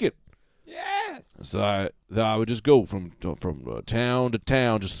you like it. Yes. So I would just go from town to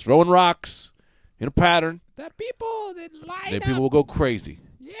town, just throwing rocks in a pattern. The people that line Then up. people will go crazy.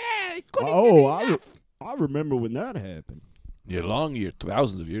 Yeah, they couldn't Oh, get enough. I remember when that happened. Yeah,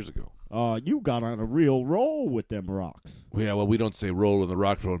 thousands of years ago. You got on a real roll with them rocks. Yeah, well, we don't say roll in the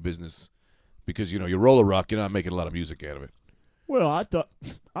rock throwing business because, you roll a rock, you're not making a lot of music out of it. Well, I thought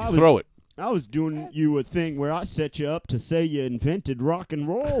You throw it. I was doing you a thing where I set you up to say you invented rock and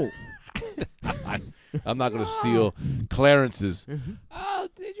roll. I'm not going to steal Clarence's. Oh,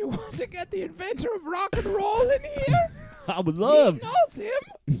 did you want to get the inventor of rock and roll in here? I would love. He knows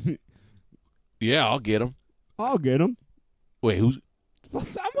him. Yeah, I'll get him. I'll get him. Wait, who's? Well,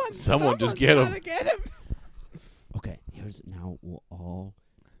 Someone just someone's get him. gotta get him. Okay, now we'll all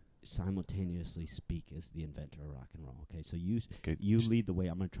simultaneously speak as the inventor of rock and roll. Okay, so you Okay, lead the way.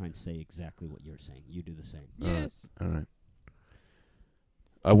 I'm going to try and say exactly what you're saying. You do the same. Yes. All right.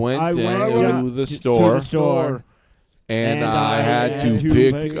 I went I to went the to store, the store, and I had to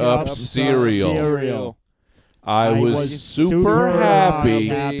pick up cereal. I was super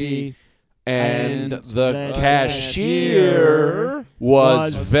happy, and the cashier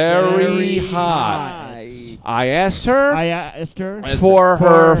was very hot. I asked her I asked her for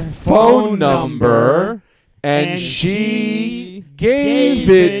her phone number, and she gave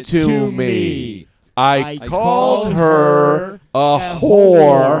it to me. I called her a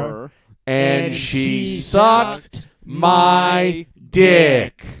whore, and she sucked my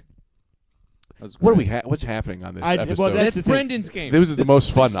dick. What do we what's happening on this episode? well, That's that's the thing. Brendan's game. This is the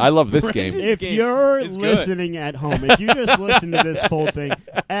most fun. I love this game. Brendan's If game you're is good. listening at home, if you just listen to this whole thing,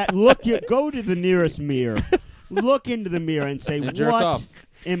 go to the nearest mirror, look into the mirror, and say, And jerk "What off.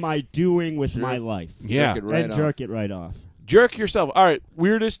 am I doing with Jerk- my life?" Yeah. Jerk it right and off. jerk it right off. Jerk yourself. All right,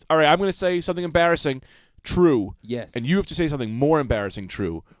 weirdest. All right, I'm going to say something embarrassing, true. Yes. And you have to say something more embarrassing,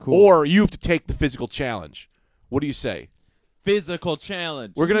 true. Cool. Or you have to take the physical challenge. What do you say? Physical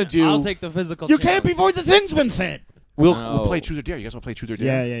challenge. We're going to do... I'll take the physical You challenge. can't before the thing's been said. We'll No. play Truth or Dare. You guys want to play Truth or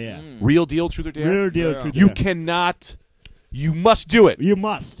Yeah, Dare? yeah, yeah. Mm. Real deal Truth or Dare? Real deal. Yeah. Truth or You dare. cannot... You must do it. You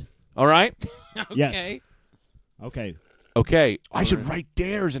must. All right? Okay. Okay. Okay. I should write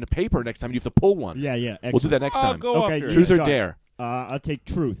dares in a paper next time. You have to pull one. Yeah, yeah. We'll do that next I'll time. go Okay, after you Truth or start. Dare? I'll take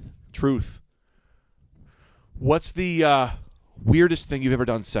truth. Truth. What's the weirdest thing you've ever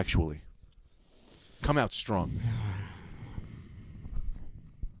done sexually? Come out strong.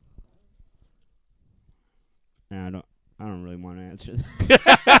 I don't really want to answer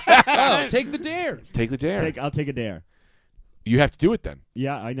that. Oh, take the dare. Take the dare. I'll take a dare. You have to do it then.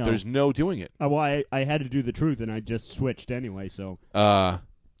 Yeah, I know. There's no doing it. Well, I had to do the truth, and I just switched anyway. So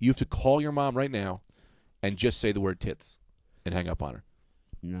You have to call your mom right now and just say the word tits and hang up on her.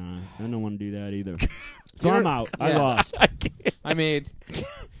 nah, I don't want to do that either. So I'm out. I Yeah. lost. I mean,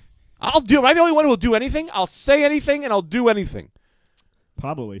 I'll do. Am I the only one who will do anything? I'll say anything and I'll do anything.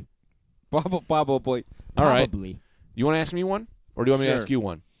 Probably. Bobble boy. All right. Probably. You want to ask me one, or do you want me to Sure. ask you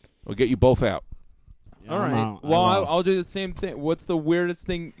one? We'll get you both out. All I'm right. out. Well, I lost. I'll do the same thing. What's the weirdest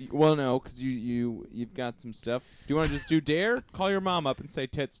thing? Well, no, because you've got some stuff. Do you want to just do dare? Call your mom up and say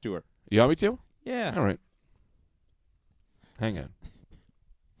tits to her. You want me to? Yeah. All right. Hang on.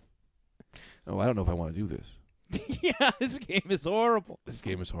 Oh, I don't know if I want to do this. Yeah, this game is horrible. This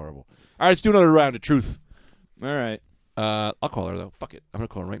game is horrible. All right, let's do another round of truth. All right. I'll call her though. Fuck it. I'm gonna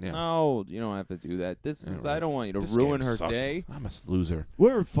call her right now. No, you don't have to do that. This All is. right. I don't want you to This ruin game her sucks. day. I'm a loser.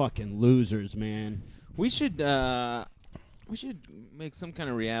 We're fucking losers, man. We should make some kind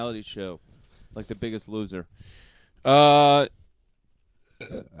of reality show, like The Biggest Loser. Uh,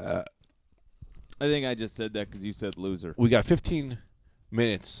 I think I just said that because you said loser. we got 15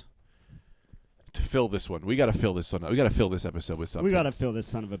 minutes to fill this one. We got to fill this one. We got to fill this episode with something. We got to fill this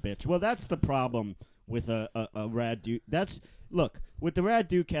son of a bitch. Well, that's the problem with a Rad Dude. Look, with the Rad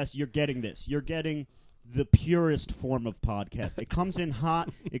Dudecast, you're getting this. You're getting the purest form of podcast. It comes in hot.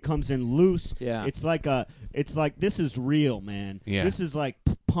 It comes in loose. Yeah. It's like this is real, man. Yeah. This is like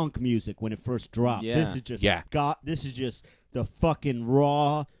punk music when it first dropped. Yeah. This is just Yeah. this is just the fucking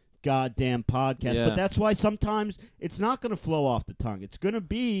raw goddamn podcast. Yeah. But that's why sometimes it's not going to flow off the tongue. It's going to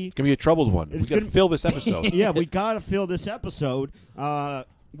be It's gonna be a troubled one. We It's got to gonna- fill this episode. yeah, we got to fill this episode.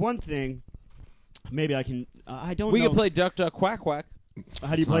 One thing, maybe I can. I don't We know. could play Duck Duck Quack Quack. How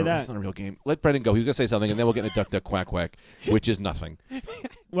do you It's play not, that? It's not a real game. Let Brendan go. He's gonna say something, and then we'll get into Duck Duck Quack Quack, which is nothing.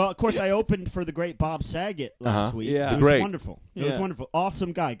 Well, of course, I opened for the great Bob Saget last Uh-huh. week. Yeah. It was Great. wonderful. It was Yeah. wonderful.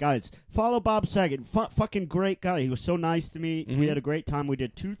 Awesome guy, guys. Follow Bob Saget. Fucking great guy. He was so nice to me. Mhm. We had a great time. We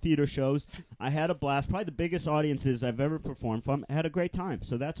did 2 theater shows. I had a blast. Probably the biggest audiences I've ever performed from. I had a great time.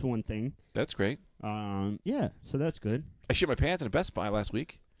 So that's one thing. That's great. Yeah. So that's good. I shit my pants in a Best Buy last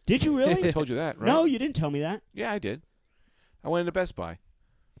week. Did you I really? told you that, right? No, you didn't tell me that. Yeah, I did. I went into Best Buy,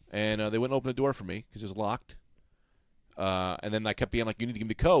 and they wouldn't open the door for me because it was locked. And then I kept being like, "You need to give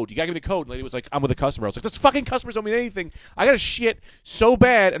me the code. You gotta give me the code." And the lady was like, "I'm with a customer." I was like, "This fucking customers don't mean anything. I got to shit so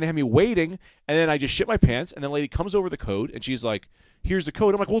bad," and they had me waiting. And then I just shit my pants. And then the lady comes over the code, and she's like, "Here's the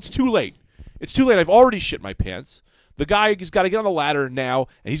code." I'm like, "Well, it's too late. It's too late. I've already shit my pants. The guy has got to get on the ladder now,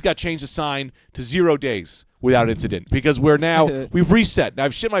 and he's got to change the sign to 0 days without incident because we've reset. Now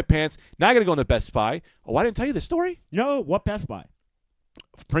I've shit my pants. Now I got to go into Best Buy. Oh, I didn't tell you this story. No. What Best Buy?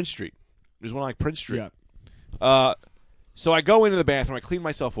 Prince Street. There's one like Prince Street. Yeah. So I go into the bathroom. I clean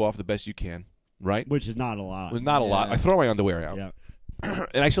myself off the best you can, right? Which is not a lot. Well, not a lot. Yeah. I throw my underwear out. Yeah.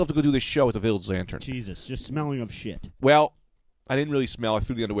 And I still have to go do this show at the Village Lantern. Jesus, just smelling of shit. Well, I didn't really smell. I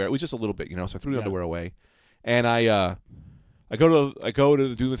threw the underwear. It was just a little bit, so I threw the Yeah. underwear away. And I go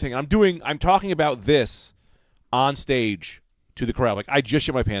to do the thing. I'm talking about this on stage to the crowd. Like, I just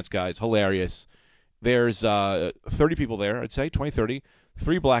shit my pants, guys. Hilarious. There's 30 people there, I'd say, 20, 30.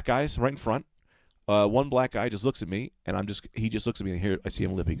 3 black guys right in front. One black guy just looks at me, and he just looks at me, and here I see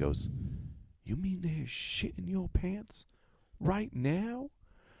him lip. He goes, "You mean there's shit in your pants right now?"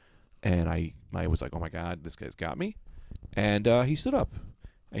 And I was like, "Oh my God, this guy's got me." And he stood up,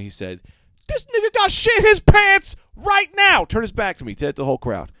 and he said, "This nigga got shit in his pants right now." Turned his back to me, to the whole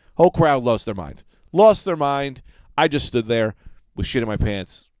crowd. Whole crowd lost their mind. Lost their mind. I just stood there with shit in my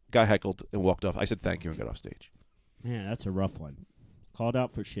pants, got heckled, and walked off. I said thank you and got off stage. Man, that's a rough one. Called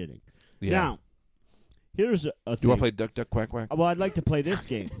out for shitting. Yeah. Now, here's a Do thing. you want to play Duck Duck Quack Quack? Well, I'd like to play this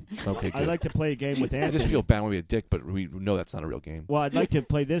game. Okay, good. I'd like to play a game with I Anthony. just feel bad when we be a dick, but we know that's not a real game. Well, I'd like to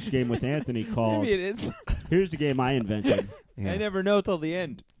play this game with Anthony called. Maybe it is. Here's the game I invented. Yeah. I never know till the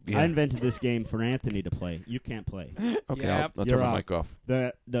end. Yeah. I invented this game for Anthony to play. You can't play. Okay, Yeah. I'll You're turn my out. mic off.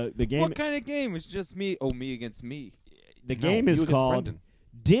 The game What kind of game? It's just me. Oh, me against me. the No, game you is against called Brendan.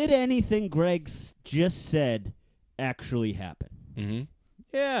 Did Anything Greg Just Said Actually Happen? Mm-hmm.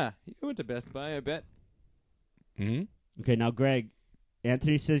 Yeah, you went to Best Buy, I bet. Mm-hmm. Okay, now Greg,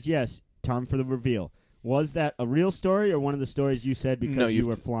 Anthony says yes. Time for the reveal. Was that a real story or one of the stories you said because No, you you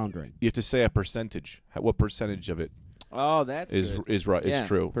were have to- floundering? You have to say a percentage. What percentage of it Oh, that's is good. is right? Yeah, Is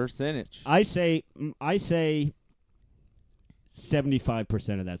true. Percentage. I say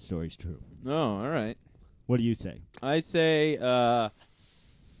 75% of that story is true. Oh, all right. What do you say? I say, I'll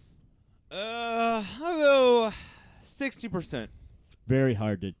go 60%. Very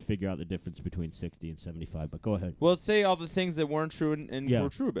hard to figure out the difference between 60 and 75, but go ahead. Well, say all the things that weren't true and Yeah. were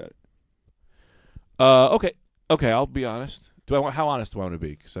true about it. Okay. I'll be honest. How honest do I want to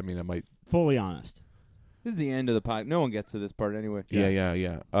be? Because I mean, I might. Fully honest. This is the end of the pod. No one gets to this part anyway.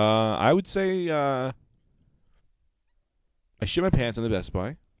 Yeah. I would say I shit my pants in the Best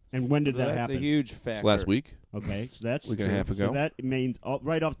Buy And when did So that that's happen? a huge factor. last week. Okay, so that's Week and a true. half ago. So that means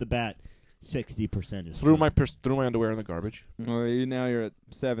right off the bat, 60% is Threw true. my underwear in the garbage. Well, now you're at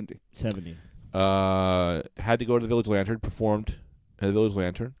 70. 70, Had to go to the Village Lantern. Performed at the Village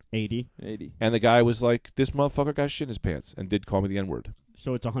Lantern, 80. 80. and the guy was like, "This motherfucker got shit in his pants," and did call me the N-word.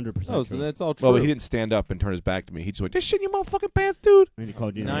 So it's 100% Oh, true. so that's all true. Well, but he didn't stand up and turn his back to me. He just went, "This shit in your motherfucking pants, dude." And he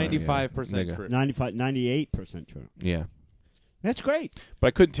called you 95% Nigga. true. 98% true. Yeah, That's great. but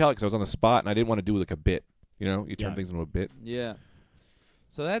I couldn't tell it because I was on the spot and I didn't want to do like a bit. You know, you turn Yeah. things into a bit. Yeah.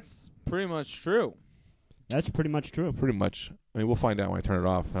 So that's pretty much true. That's pretty much true. Pretty much. I mean, we'll find out when I turn it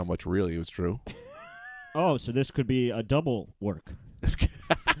off how much really it was true. Oh, so this could be a double work.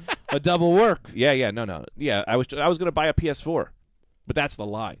 A double work. Yeah, no. Yeah, I was gonna buy a PS4, but that's the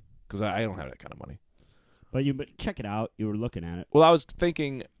lie because I don't have that kind of money. But check it out. You were looking at it. Well, I was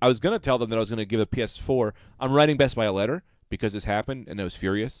thinking I was gonna tell them that I was gonna give a PS4. I'm writing Best Buy a letter because this happened and I was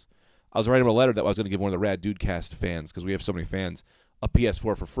furious. I was writing them a letter that I was gonna give one of the Rad Dudecast fans because we have so many fans a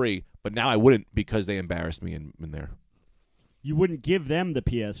PS4 for free, but now I wouldn't because they embarrassed me in there. You wouldn't give them the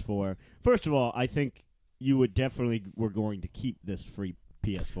PS4. First of all, I think you would definitely were going to keep this free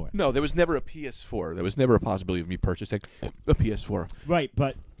PS4. No, there was never a PS4. There was never a possibility of me purchasing a PS4. Right,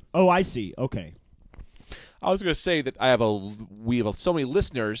 but I see. Okay. I was going to say that we have so many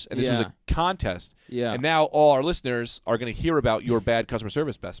listeners, and this was a contest, Yeah. and now all our listeners are going to hear about your bad customer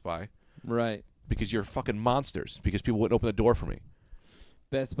service, Best Buy, Right. because you're fucking monsters. Because people wouldn't open the door for me.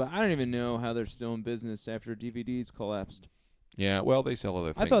 Best Buy. I don't even know how they're still in business after DVDs collapsed. Yeah, well, they sell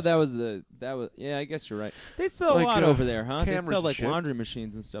other things. I thought that was yeah, I guess you're right. They sell Like, a lot over there, huh? They cameras sell and like shit. laundry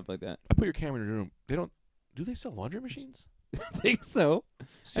machines and stuff like that. I put your camera in your room. They don't. Do they sell laundry machines? I think so.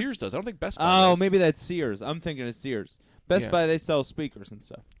 Sears does. I don't think Best Buy. Oh, does. maybe that's Sears. I'm thinking of Sears. Best Yeah. Buy, they sell speakers and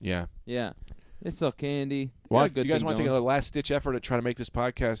stuff. Yeah. Yeah. They sell candy. They Well, got a good do you guys thing want to take going. a last ditch effort at trying to make this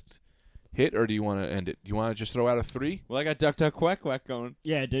podcast hit, or do you want to end it? Do you want to just throw out a 3? Well, I got Duck Duck Quack Quack going.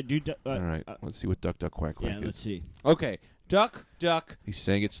 Yeah, All right. Let's see what Duck Duck Quack Quack yeah, is. let's see. Okay. Duck Duck. He's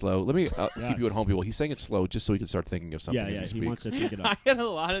saying it slow. Let me Yeah. keep you at home, people. He's saying it slow just so he can start thinking of something Yeah, as he he wants speaks. to think it I up. had a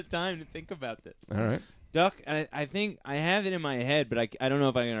lot of time to think about this. All right. Duck, and I think I have it in my head, but I don't know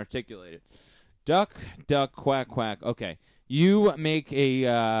if I can articulate it. Duck, duck, quack, quack. Okay. You make a,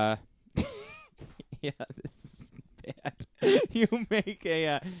 yeah, this is bad. You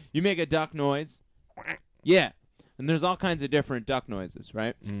make a duck noise. Yeah. And there's all kinds of different duck noises,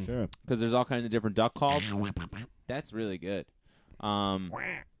 right? Sure. Because there's all kinds of different duck calls. That's really good.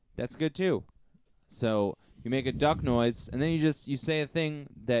 That's good too. So you make a duck noise, and then you say a thing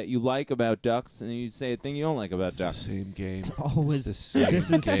that you like about ducks, and then you say a thing you don't like about ducks. Same game. Always. It's the same This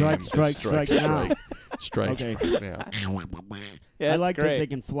is game. strike now. Strike. Okay. Yeah. Yeah, I that's like that great. they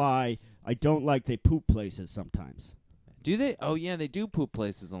can fly. I don't like they poop places sometimes. Do they? Oh yeah, they do poop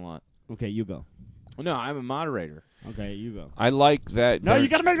places a lot. Okay, you go. Well, no, I'm a moderator. Okay, you go. I like that. No, you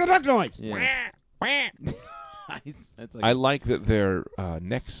got to make the duck noise. Yeah. Nice. That's like I like that their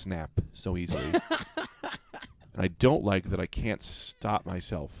necks snap so easily. And I don't like that I can't stop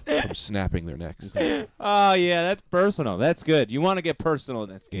myself from snapping their necks. Oh yeah, that's personal. That's good. You want to get personal in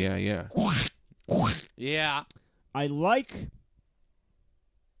this game. Yeah. Yeah. I like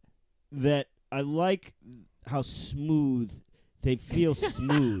that. I like how smooth they feel.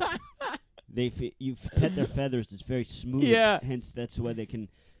 Smooth. You pet their feathers. It's very smooth. Yeah. Hence, that's why they can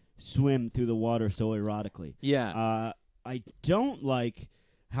swim through the water so erotically. Yeah. I don't like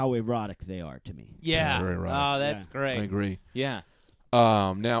how erotic they are to me. Yeah. very right. Oh, that's Yeah. great. I agree. Yeah.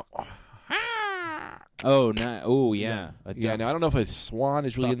 Now, Oh, oh, yeah. A yeah. duck. Now I don't know if a swan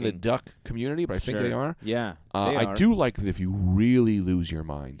is really in the Fucking- duck community, but I think they Sure. are. Yeah. They I are. do like that if you really lose your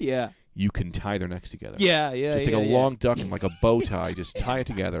mind, Yeah. you can tie their necks together. Yeah. Just take a long duck and like a bow tie, just tie it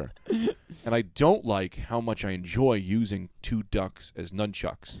together. And I don't like how much I enjoy using 2 ducks as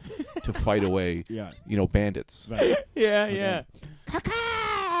nunchucks to fight away, Yeah. bandits. Right. Yeah. Okay.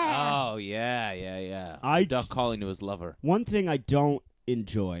 Yeah. Oh yeah. Yeah. I- duck calling to his lover. One thing I don't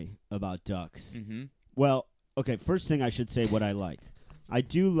enjoy about ducks. Mm-hmm. Well, okay. First thing I should say what I like. I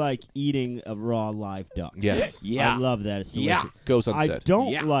do like eating a raw live duck. Yes. Yeah. I love that. It's delicious. Yeah. Goes I unsaid. don't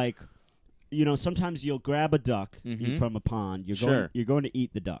Yeah. like. Sometimes you'll grab a duck Mhm. from a pond. You're Sure. going to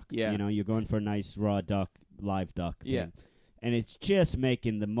eat the duck. Yeah. You're going for a nice raw duck, live duck. Yeah. thing. and it's just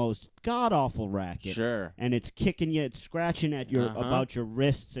making the most god awful racket. Sure. And it's kicking you, it's scratching at your about your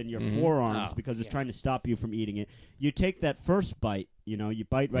wrists and your forearms Oh, because it's trying to stop you from eating it. You take that first bite, you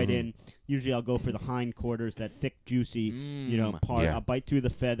bite right in. Usually I'll go for the hindquarters, that thick, juicy, part. Yeah. I'll bite through the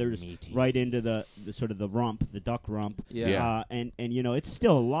feathers, Meaty. right into the sort of the rump, the duck rump. Yeah. Yeah. And it's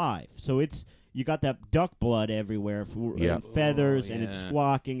still alive. So you got that duck blood everywhere, Yeah. and feathers, and it's yeah.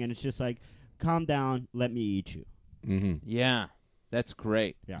 squawking, and it's just like, calm down, let me eat you. Mm-hmm. Yeah. That's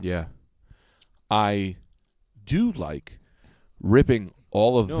great. Yeah. I do like ripping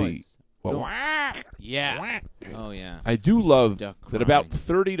all of Noise. the. Well, Yeah. Oh, yeah. I do love Duck that about crying.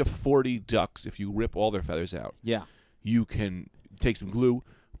 30 to 40 ducks, if you rip all their feathers out, Yeah. you can take some glue,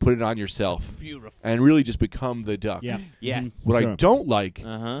 put it on yourself, Beautiful. and really just become the duck. Yeah. Yes. What I Sure. don't like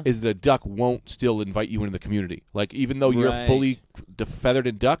Uh-huh. is that a duck won't still invite you into the community. Like, even though you're Right. fully feathered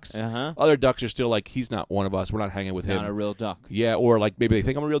in ducks, Uh-huh. other ducks are still like, he's not one of us. We're not hanging with Not him. a real duck. Yeah, or like maybe they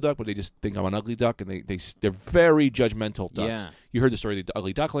think I'm a real duck, but they just think I'm an ugly duck, and they're very judgmental ducks. Yeah. You heard the story of the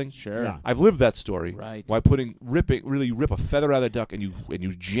ugly duckling. Sure. Yeah. I've lived that story. Right. Why really rip a feather out of the duck and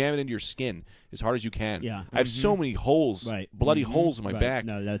you jam it into your skin as hard as you can. Yeah. I have so many holes, Right. bloody holes in my Right. back.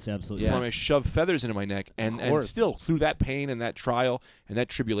 No, that's absolutely Yeah. From I shove feathers into my neck, and course. still through that pain and that trial and that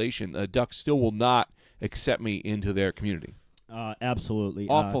tribulation, a duck still will not accept me into their community. Absolutely.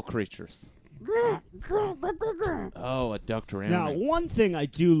 Awful creatures. Oh, a duck drowning. Now, one thing I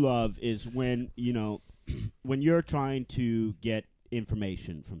do love is when when you're trying to get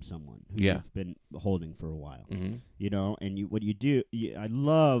information from someone who Yeah. you've been holding for a while, Mm-hmm. and what you do, I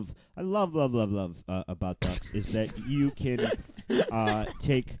love about ducks is that you can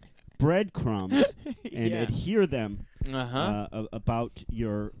take breadcrumbs and Yeah. adhere them Uh-huh. about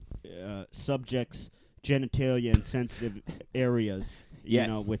your subject's genitalia and sensitive areas.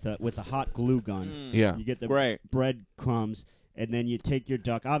 Yes. With a hot glue gun. Yeah. You get the Great. breadcrumbs, and then you take your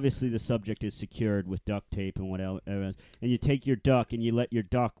duck. Obviously, the subject is secured with duct tape and whatever. And you take your duck, and you let your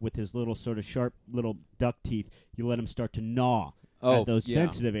duck, with his little sort of sharp little duck teeth, you let him start to gnaw at those yeah.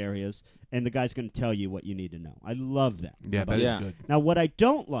 sensitive areas, and the guy's going to tell you what you need to know. I love that. Yeah, about that is Yeah. good. Now, what I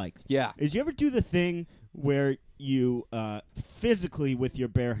don't like Yeah. is you ever do the thing where you physically, with your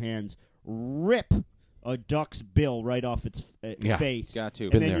bare hands, rip a duck's bill right off its Yeah. face, Got to.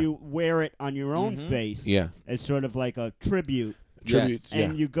 and Been then there. you wear it on your own Mhm. face Yeah. as sort of like a tribute. Tribute. Yes. Yeah.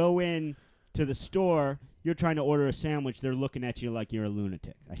 And you go in to the store, you're trying to order a sandwich, they're looking at you like you're a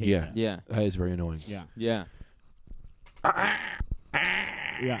lunatic. I hate Yeah. that. Yeah. That is very annoying. Yeah. Yeah.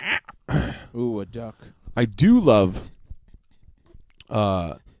 Yeah. Ooh, a duck. I do love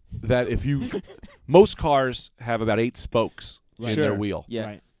that if you most cars have about 8 spokes in Sure. their wheel. Yes.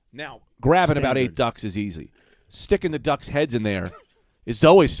 Right. Now, grabbing about 8 Standard. ducks is easy. Sticking the ducks' heads in there is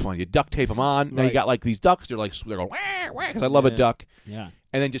always fun. You duct tape them on. Now you Right. got like these ducks. They're going wah, wah, because I love a Yeah. duck. Yeah.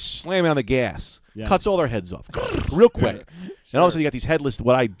 And then just slam it on the gas. Yeah. Cuts all their heads off real quick. Right. And all of a sudden you got these headless.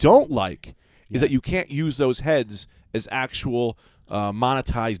 What I don't like Yeah. is that you can't use those heads as actual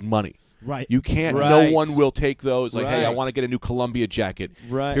monetized money. Right. You can't. No Right. one will take those. Like, hey, I Right. want to get a new Columbia jacket.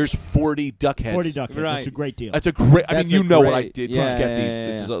 Right. Here's 40 duck heads. 40 duck heads. Right. That's a great deal. That's a great. I mean, That's you a know what I great- did yeah, to get yeah, these. yeah,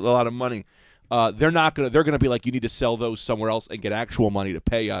 This yeah. is a lot of money. They're not gonna. They're gonna be like, you need to sell those somewhere else and get actual money to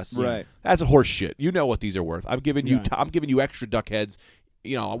pay us. Right. That's a horse shit. You know what these are worth. I'm giving you. Yeah. I'm giving you extra duck heads.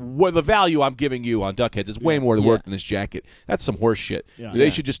 You know what the value I'm giving you on duck heads is way more worth than this jacket. That's some horse shit. Yeah. They Yeah.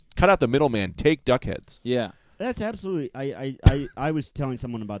 should just cut out the middleman. Take duck heads. Yeah. That's absolutely. I was telling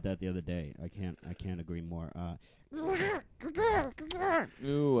someone about that the other day. I can't agree more.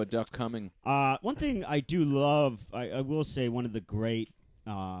 Ooh, a duck coming. One thing I do love, I will say, one of the great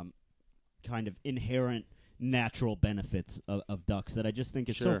kind of inherent natural benefits of ducks that I just think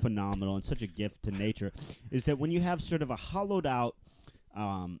is so Sure. phenomenal and such a gift to nature is that when you have sort of a hollowed out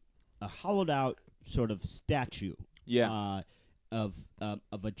sort of statue Yeah. of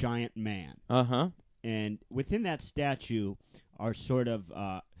a giant man, Uh-huh. and within that statue are sort of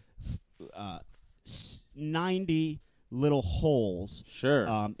 90 little holes. Sure.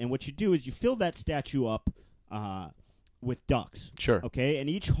 And what you do is you fill that statue up with ducks. Sure. Okay, and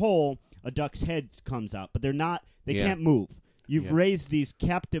each hole a duck's head comes out, but they're not. They Yeah. can't move. You've Yeah. raised these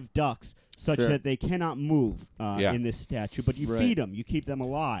captive ducks such Sure. that they cannot move Yeah. in this statue, but you Right. feed them. You keep them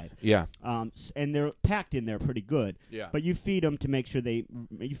alive. Yeah. And they're packed in there pretty good. Yeah. But you feed them to make sure you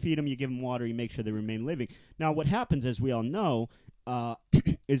feed them, you give them water, you make sure they remain living. Now, what happens, as we all know,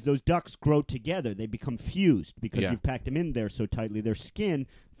 is those ducks grow together. They become fused because Yeah. you've packed them in there so tightly. Their skin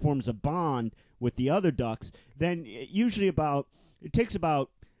forms a bond with the other ducks. Then it takes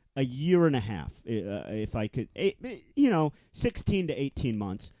about a year and a half, if I could, 16 to 18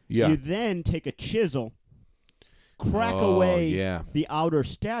 months. Yeah. You then take a chisel crack Oh, away yeah. the outer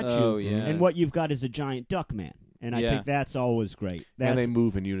statue, Oh, yeah. and what you've got is a giant duck man. And I Yeah. think that's always great. And That's, they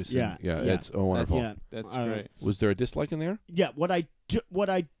move in unison. Yeah, yeah. It's wonderful. yeah, That's uh, great. Was there a dislike in there? Yeah, what I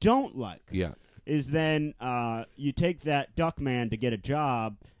don't like Yeah. is then you take that duck man to get a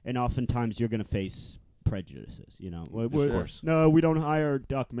job, and oftentimes you're going to face prejudices. You know, Of course. No, we don't hire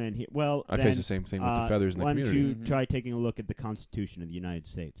duck men here. Well, I then, face the same thing with the feathers in the why don't community. you try taking a look at the Constitution of the United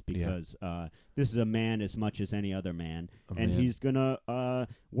States, because this is a man as much as any other man, and he's gonna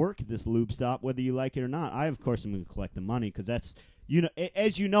work this lube stop whether you like it or not. I, of course, am gonna collect the money because that's, you know,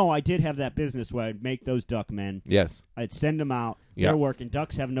 as you know, I did have that business where I'd make those duck men. Yes. I'd send them out. Yeah. They're working.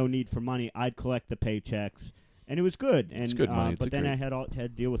 Ducks have no need for money. I'd collect the paychecks, and it was good. And It's good money. It's but a then great- I had to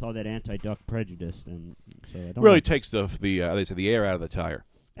deal with all that anti-duck prejudice, and so I don't Really like- takes they say the air out of the tire.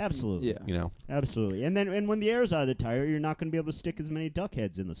 absolutely. Yeah. You know. Absolutely. And when the air's out of the tire, you're not going to be able to stick as many duck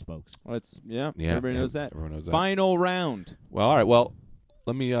heads in the spokes. Well, Yeah. everybody knows that. Everyone knows that. Final round. Well, all right. Well,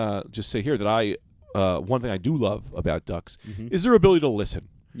 let me just say here that one thing I do love about ducks is their ability to listen.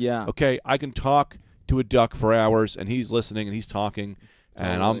 Yeah. Okay, I can talk to a duck for hours, and he's listening and he's talking,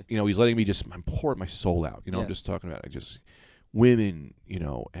 and I'm, he's letting me I'm pouring my soul out. I'm Yes. just talking about women,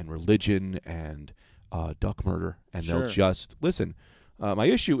 and religion and duck murder, and Sure. they'll just listen. My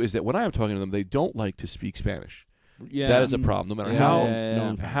issue is that when I am talking to them, they don't like to speak Spanish. Yeah. That is a problem. No matter Yeah, how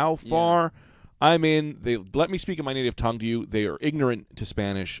yeah, yeah. how far I'm in, they let me speak in my native tongue to you. They are ignorant to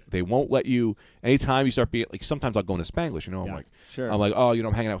Spanish. They won't let you. Anytime you start being like, sometimes I'll go into Spanglish. I'm Yeah. like, Sure. I'm like, oh,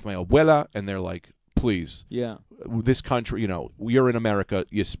 I'm hanging out with my abuela, and they're like, please, yeah. this country, you're in America,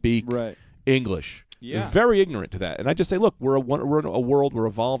 you speak Right. English. Yeah. They're very ignorant to that, and I just say, look, we're in a world, we're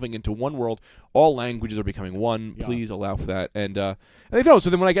evolving into one world. All languages are becoming one. Yeah. Please allow for that, and they don't. So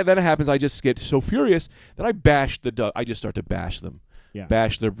then when that happens, I just get so furious that I bash the duck. I just start to bash them, Yeah.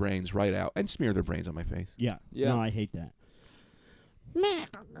 bash their brains right out, and smear their brains on my face. Yeah. Yeah. No, I hate that. Meh.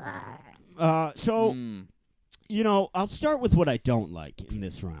 So, Mm. I'll start with what I don't like in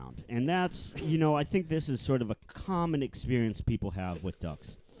this round. And that's, I think this is sort of a common experience people have with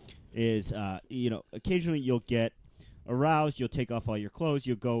ducks. Is, occasionally you'll get aroused, you'll take off all your clothes,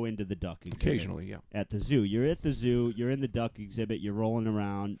 you'll go into the duck exhibit. Occasionally, yeah. At the zoo. You're at the zoo, you're in the duck exhibit, you're rolling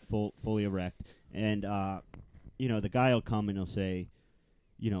around fully erect, and, the guy will come and he'll say,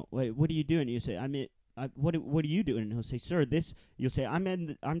 wait, what are you doing? You say, what are you doing? And he'll say, sir, you'll say,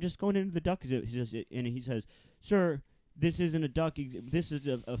 I'm just going into the duck exhibit. He says, sir, this isn't a duck exhibit. This is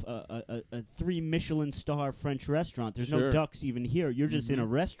a 3 Michelin star French restaurant. There's no Sure. ducks even here. You're just in a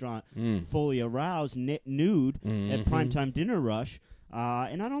restaurant, Mm. fully aroused, nude Mhm. at primetime dinner rush,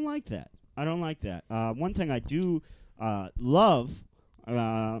 and I don't like that. I don't like that. One thing I do love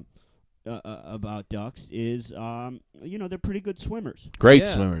about ducks is, they're pretty good swimmers. Great Yeah.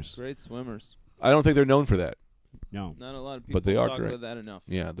 swimmers. Great swimmers. I don't think they're known for that. No. Not a lot of people But they are talk great. about that enough.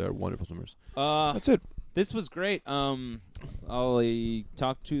 Yeah, they're wonderful swimmers. Uh, That's it. This was great. I'll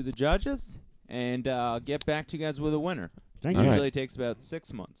talk to the judges and get back to you guys with a winner. Thank All you. right. Usually takes about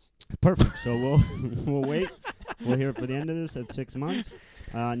 6 months. Perfect. So we'll wait. We'll hear it for the end of this at 6 months.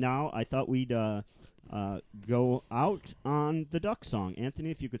 Now, I thought we'd go out on the duck song. Anthony,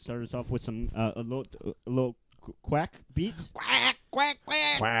 if you could start us off with some a little quack beats. Quack, quack,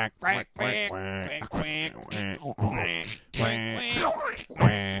 quack. Quack, quack, quack, quack, quack,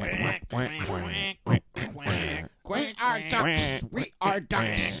 We are ducks. We are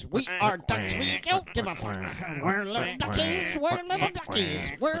ducks. We are ducks. We don't give a fuck. We're little duckies. We're little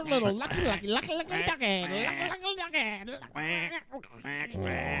duckies. We're little lucky ducky. Lucky ducky. Lucky ducky. Quack, quack,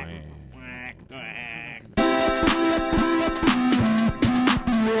 quack, quack, quack.